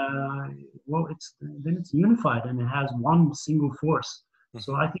 then well, then it's unified and it has one single force.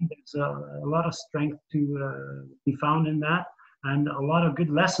 So I think there's a lot of strength to be found in that, and a lot of good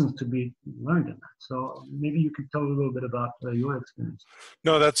lessons to be learned in that. So maybe you could tell a little bit about your experience.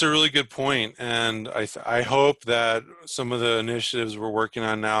 No, that's a really good point. And I hope that some of the initiatives we're working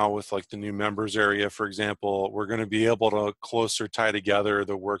on now with like the new members area, for example, we're going to be able to closer tie together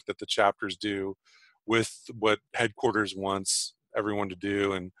the work that the chapters do with what headquarters wants everyone to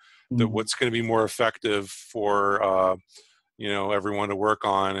do, and what's going to be more effective for everyone to work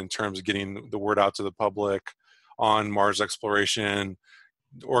on in terms of getting the word out to the public on Mars exploration,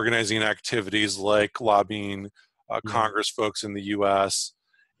 organizing activities like lobbying Congress folks in the US,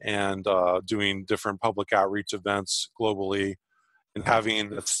 and doing different public outreach events globally, and having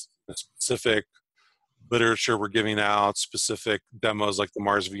the specific literature we're giving out, specific demos like the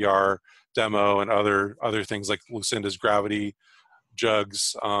MarsVR demo, and other things like Lucinda's gravity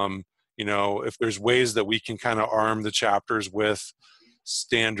jugs. If there's ways that we can kind of arm the chapters with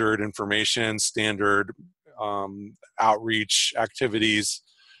standard information, standard outreach activities,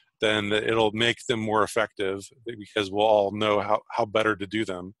 then it'll make them more effective, because we'll all know how better to do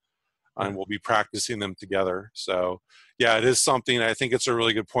them, and we'll be practicing them together. So yeah, it is something, I think it's a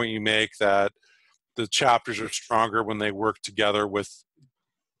really good point you make, that the chapters are stronger when they work together with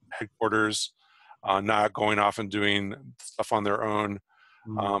headquarters, not going off and doing stuff on their own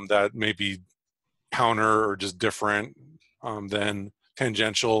that may be counter or just different than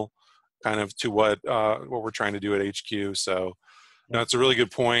tangential kind of to what we're trying to do at HQ. So that's a really good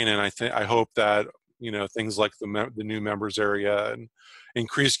point, and I hope that things like the new members area and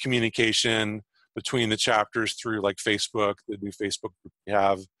increased communication between the chapters through like Facebook, the new Facebook group we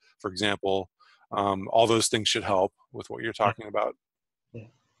have, for example, all those things should help with what you're talking about. Yeah.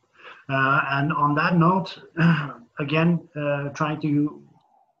 And on that note, again, trying to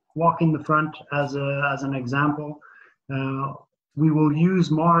walk in the front as an example, we will use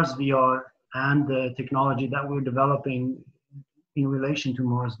MarsVR and the technology that we're developing in relation to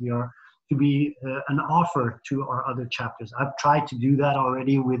MarsVR to be an offer to our other chapters. I've tried to do that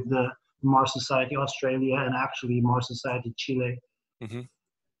already with the Mars Society Australia and actually Mars Society Chile. The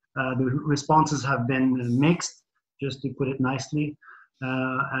responses have been mixed, just to put it nicely,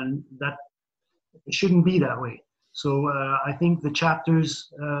 and that it shouldn't be that way. So I think the chapters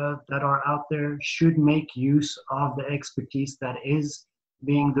that are out there should make use of the expertise that is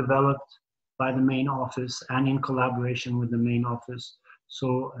being developed by the main office and in collaboration with the main office.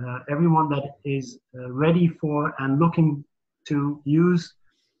 So everyone that is ready for and looking to use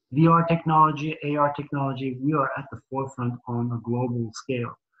VR technology, AR technology, we are at the forefront on a global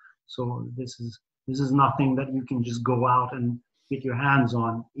scale. So this is nothing that you can just go out and get your hands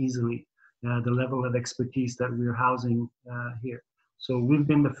on easily. The level of expertise that we're housing here. So we've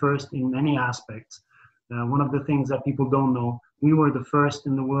been the first in many aspects. One of the things that people don't know, we were the first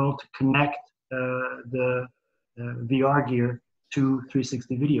in the world to connect the VR gear to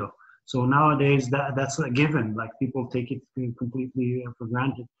 360 video. So nowadays that's a given, like people take it completely for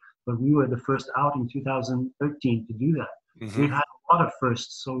granted. But we were the first out in 2013 to do that. We've had a lot of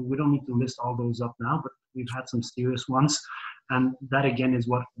firsts, so we don't need to list all those up now, but we've had some serious ones. And that again is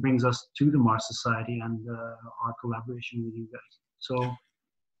what brings us to the Mars Society and our collaboration with you guys. So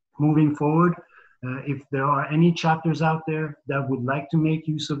moving forward, if there are any chapters out there that would like to make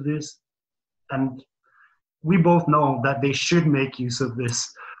use of this, and we both know that they should make use of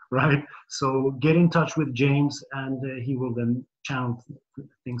this, right? So get in touch with James and he will then channel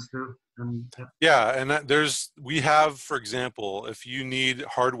things through. And, yeah, and we have, for example, if you need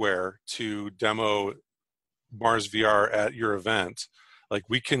hardware to demo MarsVR at your event, like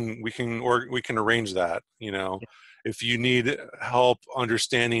we can arrange that. If you need help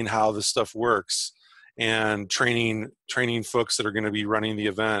understanding how this stuff works and training folks that are going to be running the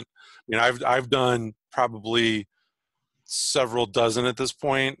event. I've done probably several dozen at this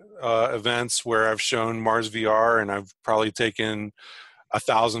point events where I've shown MarsVR, and I've probably taken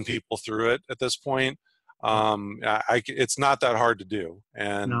 1,000 people through it at this point. It's not that hard to do,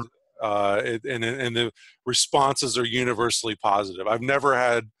 and no. And the responses are universally positive. I've never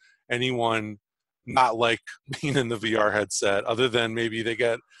had anyone not like being in the VR headset, other than maybe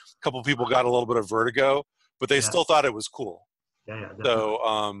a couple of people got a little bit of vertigo, but they still thought it was cool.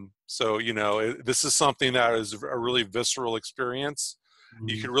 So this is something that is a really visceral experience.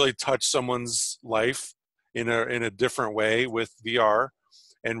 You can really touch someone's life in a different way with VR,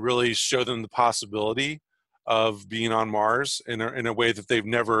 and really show them the possibility of being on Mars in a way that they've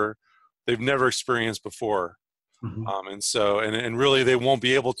never experienced before. And so, and really they won't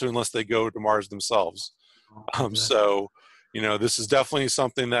be able to unless they go to Mars themselves. So, this is definitely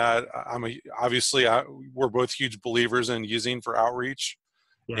something that we're both huge believers in using for outreach.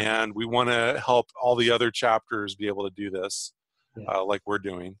 Yeah. And we want to help all the other chapters be able to do this, like we're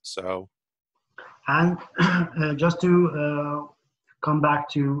doing. So, and just to come back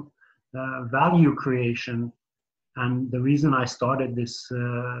to value creation, and the reason I started this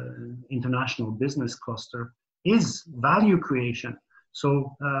international business cluster is value creation.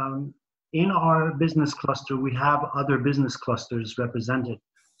 So in our business cluster, we have other business clusters represented.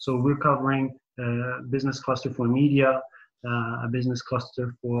 So we're covering a business cluster for media, a business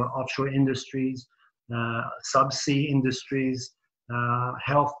cluster for offshore industries, subsea industries,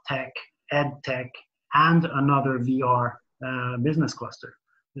 health tech, ed tech, and another VR business cluster.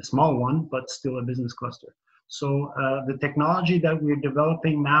 A small one, but still a business cluster. So the technology that we're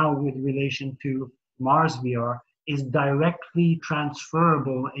developing now with relation to MarsVR is directly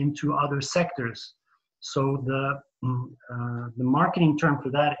transferable into other sectors. So the marketing term for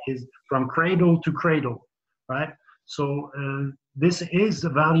that is from cradle to cradle, right? So this is a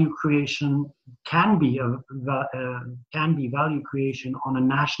value creation, can be value creation on a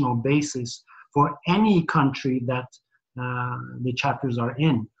national basis for any country that the chapters are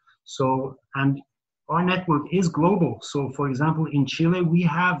in. So, and our network is global. So for example, in Chile, we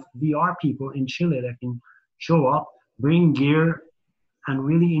have VR people in Chile that can show up, bring gear, and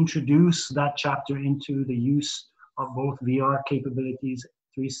really introduce that chapter into the use of both VR capabilities,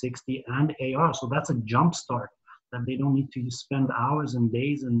 360 and AR. So that's a jump start that they don't need to spend hours and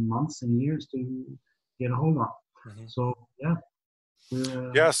days and months and years to get a hold of. Mm-hmm. So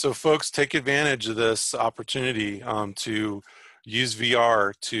yeah. So folks, take advantage of this opportunity to use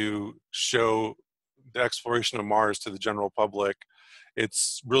VR to show the exploration of Mars to the general public.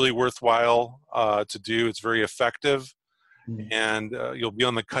 It's really worthwhile to do. It's very effective, and you'll be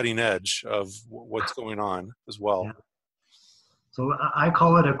on the cutting edge of what's going on as well. Yeah. So I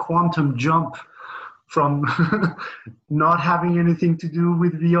call it a quantum jump from not having anything to do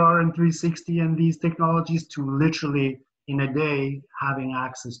with VR and 360 and these technologies to literally in a day having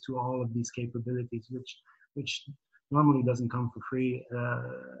access to all of these capabilities, which normally doesn't come for free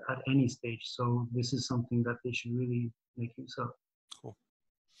at any stage. So this is something that they should really make use of. Cool.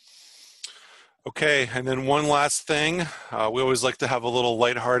 Okay, and then one last thing. We always like to have a little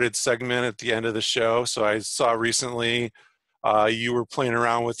lighthearted segment at the end of the show. So I saw recently you were playing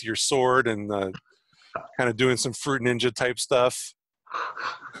around with your sword and kind of doing some Fruit Ninja type stuff.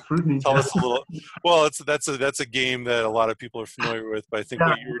 Fruit Ninja. Tell us a little. Well, that's a game that a lot of people are familiar with, but I think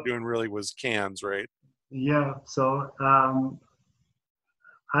what you were doing really was cans, right? Yeah. So I'm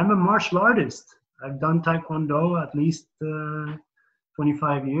a martial artist. I've done Taekwondo at least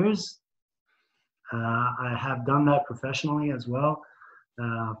 25 years. I have done that professionally as well.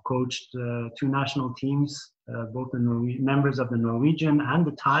 Coached 2 national teams, both the members of the Norwegian and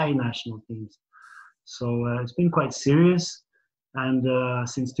the Thai national teams. So it's been quite serious. And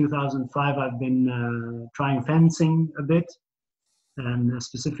since 2005, I've been trying fencing a bit, and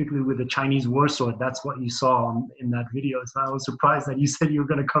specifically with the Chinese war sword. That's what you saw in that video. So I was surprised that you said you were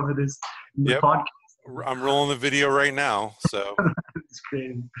going to cover this in the podcast. I'm rolling the video right now, so it's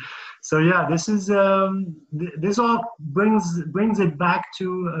great. So yeah, this is this all brings it back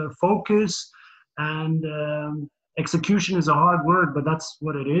to focus, and execution is a hard word, but that's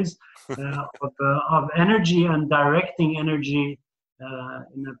what it is, of energy and directing energy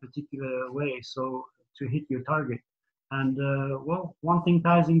in a particular way, so to hit your target. And well, one thing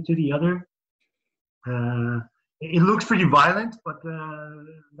ties into the other. It looks pretty violent, but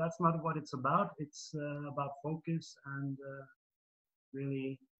that's not what it's about. It's about focus and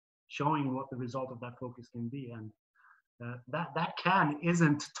really showing what the result of that focus can be. And that can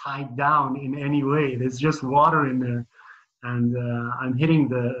isn't tied down in any way. There's just water in there, and I'm hitting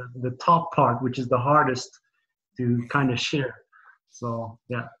the top part, which is the hardest to kind of share. So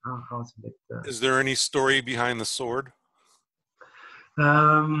yeah, I was a bit. Is there any story behind the sword?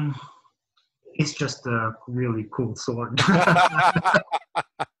 It's just a really cool sword.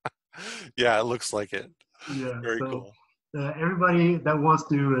 Yeah, it looks like it. Yeah, very cool. Everybody that wants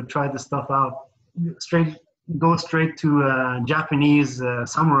to try this stuff out, go straight to Japanese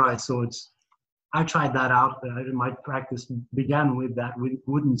samurai swords. I tried that out. My practice began with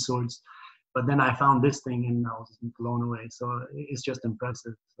wooden swords, but then I found this thing and I was blown away. So it's just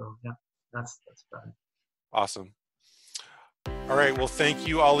impressive. So yeah, that's about it. Awesome. All right. Well, thank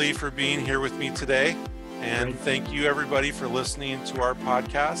you, Ali, for being here with me today. And thank you, everybody, for listening to our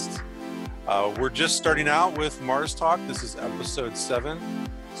podcast. We're just starting out with Mars Talk. This is episode 7.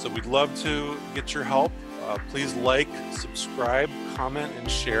 So we'd love to get your help Please like, subscribe, comment, and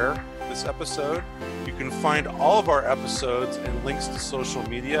share this episode. You can find all of our episodes and links to social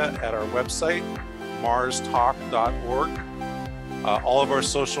media at our website, marstalk.org. All of our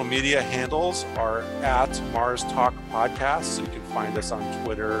social media handles are at Mars Talk Podcast, so you can find us on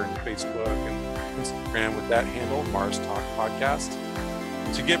Twitter and Facebook and Instagram with that handle, Mars Talk Podcast.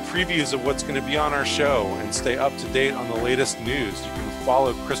 To get previews of what's going to be on our show and stay up to date on the latest news, you can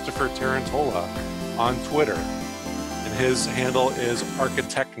follow Christopher Tarantola on Twitter, and his handle is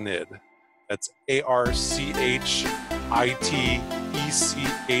Architechnid. That's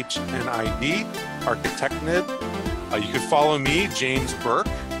ARCHITECHNID, Architechnid. You can follow me, James Burk,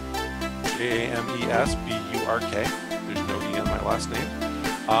 JamesBurk. There's no E on my last name.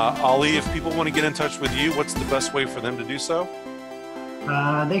 Ali, if people want to get in touch with you, what's the best way for them to do so?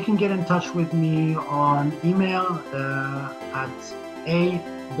 They can get in touch with me on email at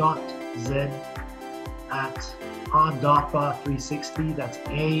a.z@adapa360. That's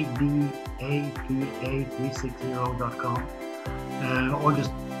ADAPA360.com. Or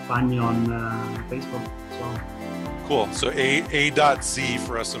just find me on Facebook. So. Cool. So A.Z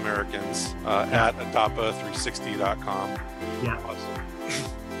for us Americans at adapa360.com. Yeah. Awesome.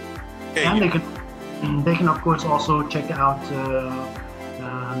 Okay, and they can of course also check out the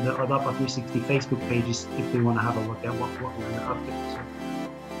Adapa 360 Facebook pages if they want to have a look at what we're up to. So.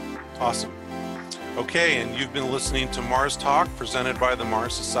 Awesome. Okay, and you've been listening to Mars Talk, presented by the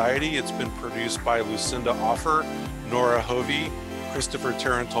Mars Society. It's been produced by Lucinda Offer, Nora Hovey, Christopher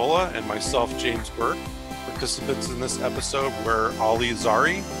Tarantola, and myself, James Burk. Participants in this episode were Ali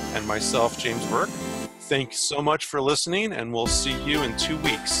Zareiee and myself, James Burk. Thanks so much for listening, and we'll see you in 2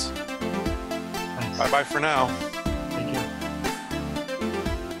 weeks. Thanks. Bye-bye for now. Thank you.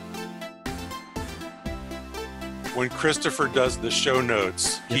 When Christopher does the show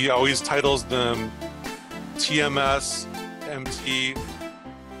notes, he always titles them TMS, MT,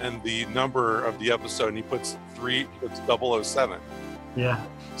 and the number of the episode, and he puts 007. Yeah.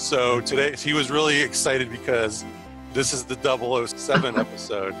 So today, he was really excited because this is the 007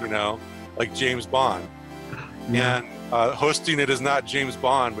 episode, you know, like James Bond. Yeah. And hosting it is not James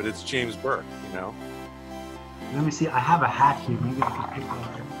Bond, but it's James Burk, you know. Let me see. I have a hat here. Maybe I can pick one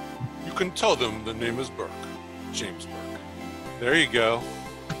up. You can tell them the name is Burk, James Burk. There you go.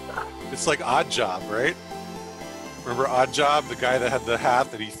 It's like Odd Job, right? Remember Odd Job, the guy that had the hat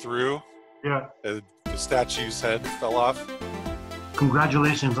that he threw? Yeah. The statue's head fell off.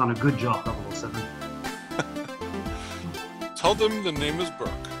 Congratulations on a good job, 007. Tell them the name is Burk,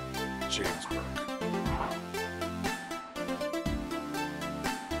 James Burk.